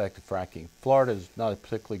the effect of fracking. Florida is not a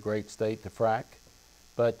particularly great state to frack,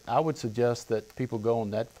 but I would suggest that people go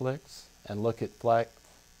on Netflix and look at Frack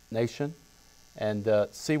Nation and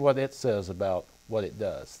see what it says about what it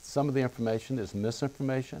does. Some of the information is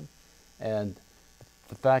misinformation, and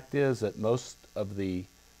the fact is that most of the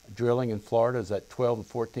drilling in Florida is at 12 to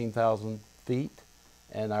 14,000 feet,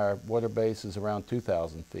 and our water base is around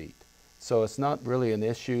 2,000 feet. So it's not really an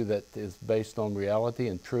issue that is based on reality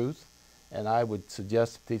and truth, and I would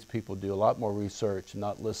suggest that these people do a lot more research and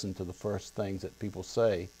not listen to the first things that people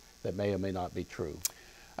say that may or may not be true.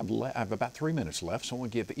 I have about 3 minutes left, so I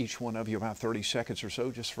want to give each one of you about 30 seconds or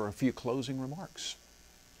so just for a few closing remarks.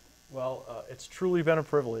 Well, it's truly been a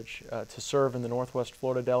privilege to serve in the Northwest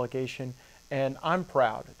Florida delegation, and I'm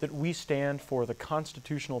proud that we stand for the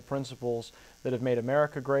constitutional principles that have made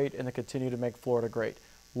America great and that continue to make Florida great.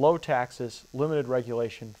 Low taxes, limited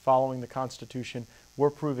regulation, following the Constitution. We're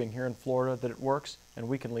proving here in Florida that it works, and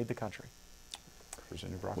we can lead the country.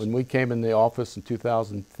 Representative Roxy. When we came in the office in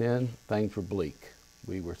 2010, things were bleak.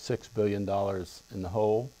 We were $6 billion in the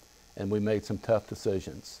hole, and we made some tough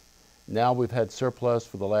decisions. Now we've had surplus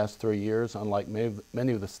for the last 3 years, unlike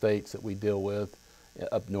many of the states that we deal with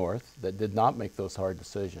up north that did not make those hard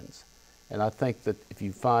decisions. And I think that if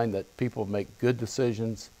you find that people make good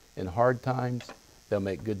decisions in hard times, they'll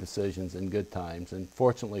make good decisions in good times. And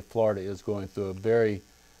fortunately, Florida is going through a very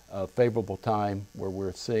favorable time where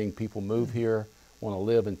we're seeing people move here, want to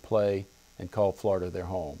live and play, and call Florida their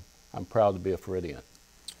home. I'm proud to be a Floridian.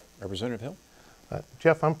 Representative Hill.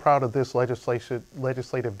 Jeff, I'm proud of this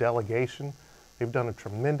legislative delegation. They've done a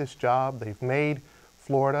tremendous job. They've made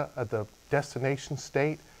Florida the destination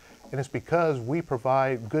state, and it's because we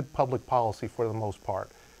provide good public policy for the most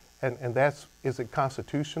part. And that's, is it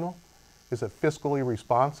constitutional? Is it fiscally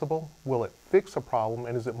responsible? Will it fix a problem?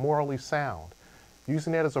 And is it morally sound?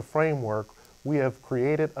 Using that as a framework, we have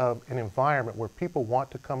created an environment where people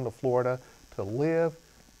want to come to Florida to live,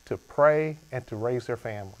 to pray, and to raise their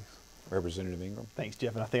families. Representative Ingram. Thanks,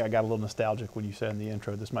 Jeff. And I think I got a little nostalgic when you said in the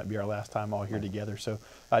intro this might be our last time all here together. So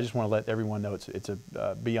I just want to let everyone know it's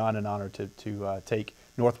beyond an honor to take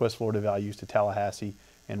Northwest Florida values to Tallahassee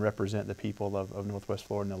and represent the people of Northwest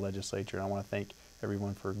Florida in the legislature. And I want to thank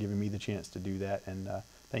everyone for giving me the chance to do that. And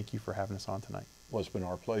thank you for having us on tonight. Well, it's been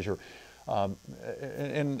our pleasure.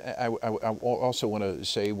 And I also want to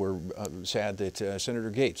say we're sad that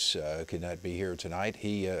Senator Gates could not be here tonight.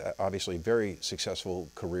 He obviously very successful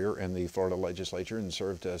career in the Florida legislature and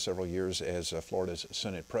served several years as Florida's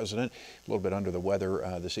Senate president. A little bit under the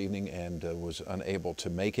weather this evening and was unable to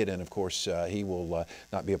make it. And of course, he will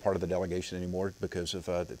not be a part of the delegation anymore because of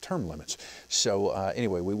the term limits. So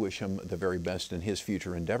anyway, we wish him the very best in his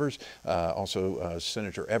future endeavors. Also,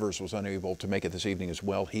 Senator Evers was unable to make it this evening as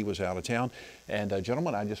well. He was out of town. And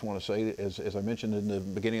gentlemen, I just want to say, as I mentioned in the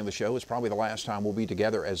beginning of the show, it's probably the last time we'll be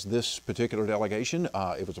together as this particular delegation.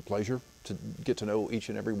 It was a pleasure to get to know each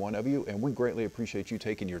and every one of you, and we greatly appreciate you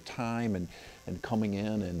taking your time and coming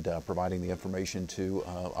in and providing the information to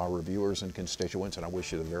our reviewers and constituents, and I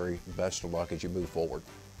wish you the very best of luck as you move forward.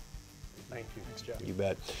 Thank you. Thanks, Jeff. You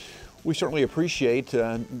bet. We certainly appreciate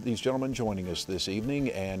these gentlemen joining us this evening,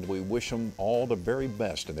 and we wish them all the very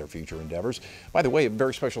best in their future endeavors. By the way, a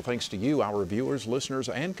very special thanks to you, our reviewers, listeners,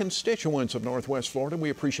 and constituents of Northwest Florida. We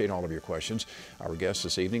appreciate all of your questions. Our guests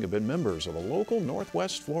this evening have been members of a local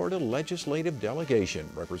Northwest Florida legislative delegation.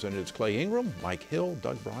 Representatives Clay Ingram, Mike Hill,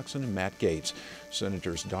 Doug Broxson, and Matt Gates.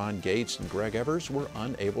 Senators Don Gates and Greg Evers were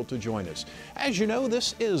unable to join us. As you know,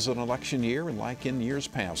 this is an election year, and like in years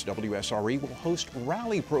past, WSRE will host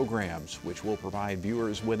rally programs which will provide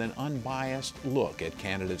viewers with an unbiased look at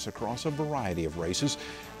candidates across a variety of races.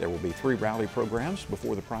 There will be 3 rally programs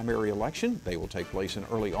before the primary election. They will take place in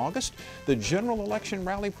early August. The general election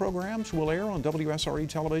rally programs will air on WSRE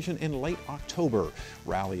television in late October.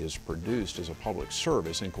 Rally is produced as a public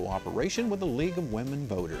service in cooperation with the League of Women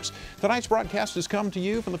Voters. Tonight's broadcast has come to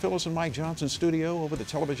you from the Phyllis and Mike Johnson studio over the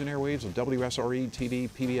television airwaves of WSRE TV,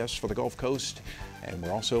 PBS for the Gulf Coast. And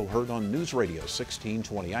we're also heard on News Radio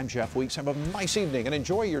 1620. I'm Jeff Weeks. Have a nice evening and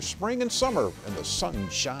enjoy your spring and summer in the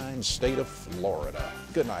sunshine state of Florida.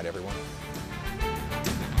 Good night, everyone.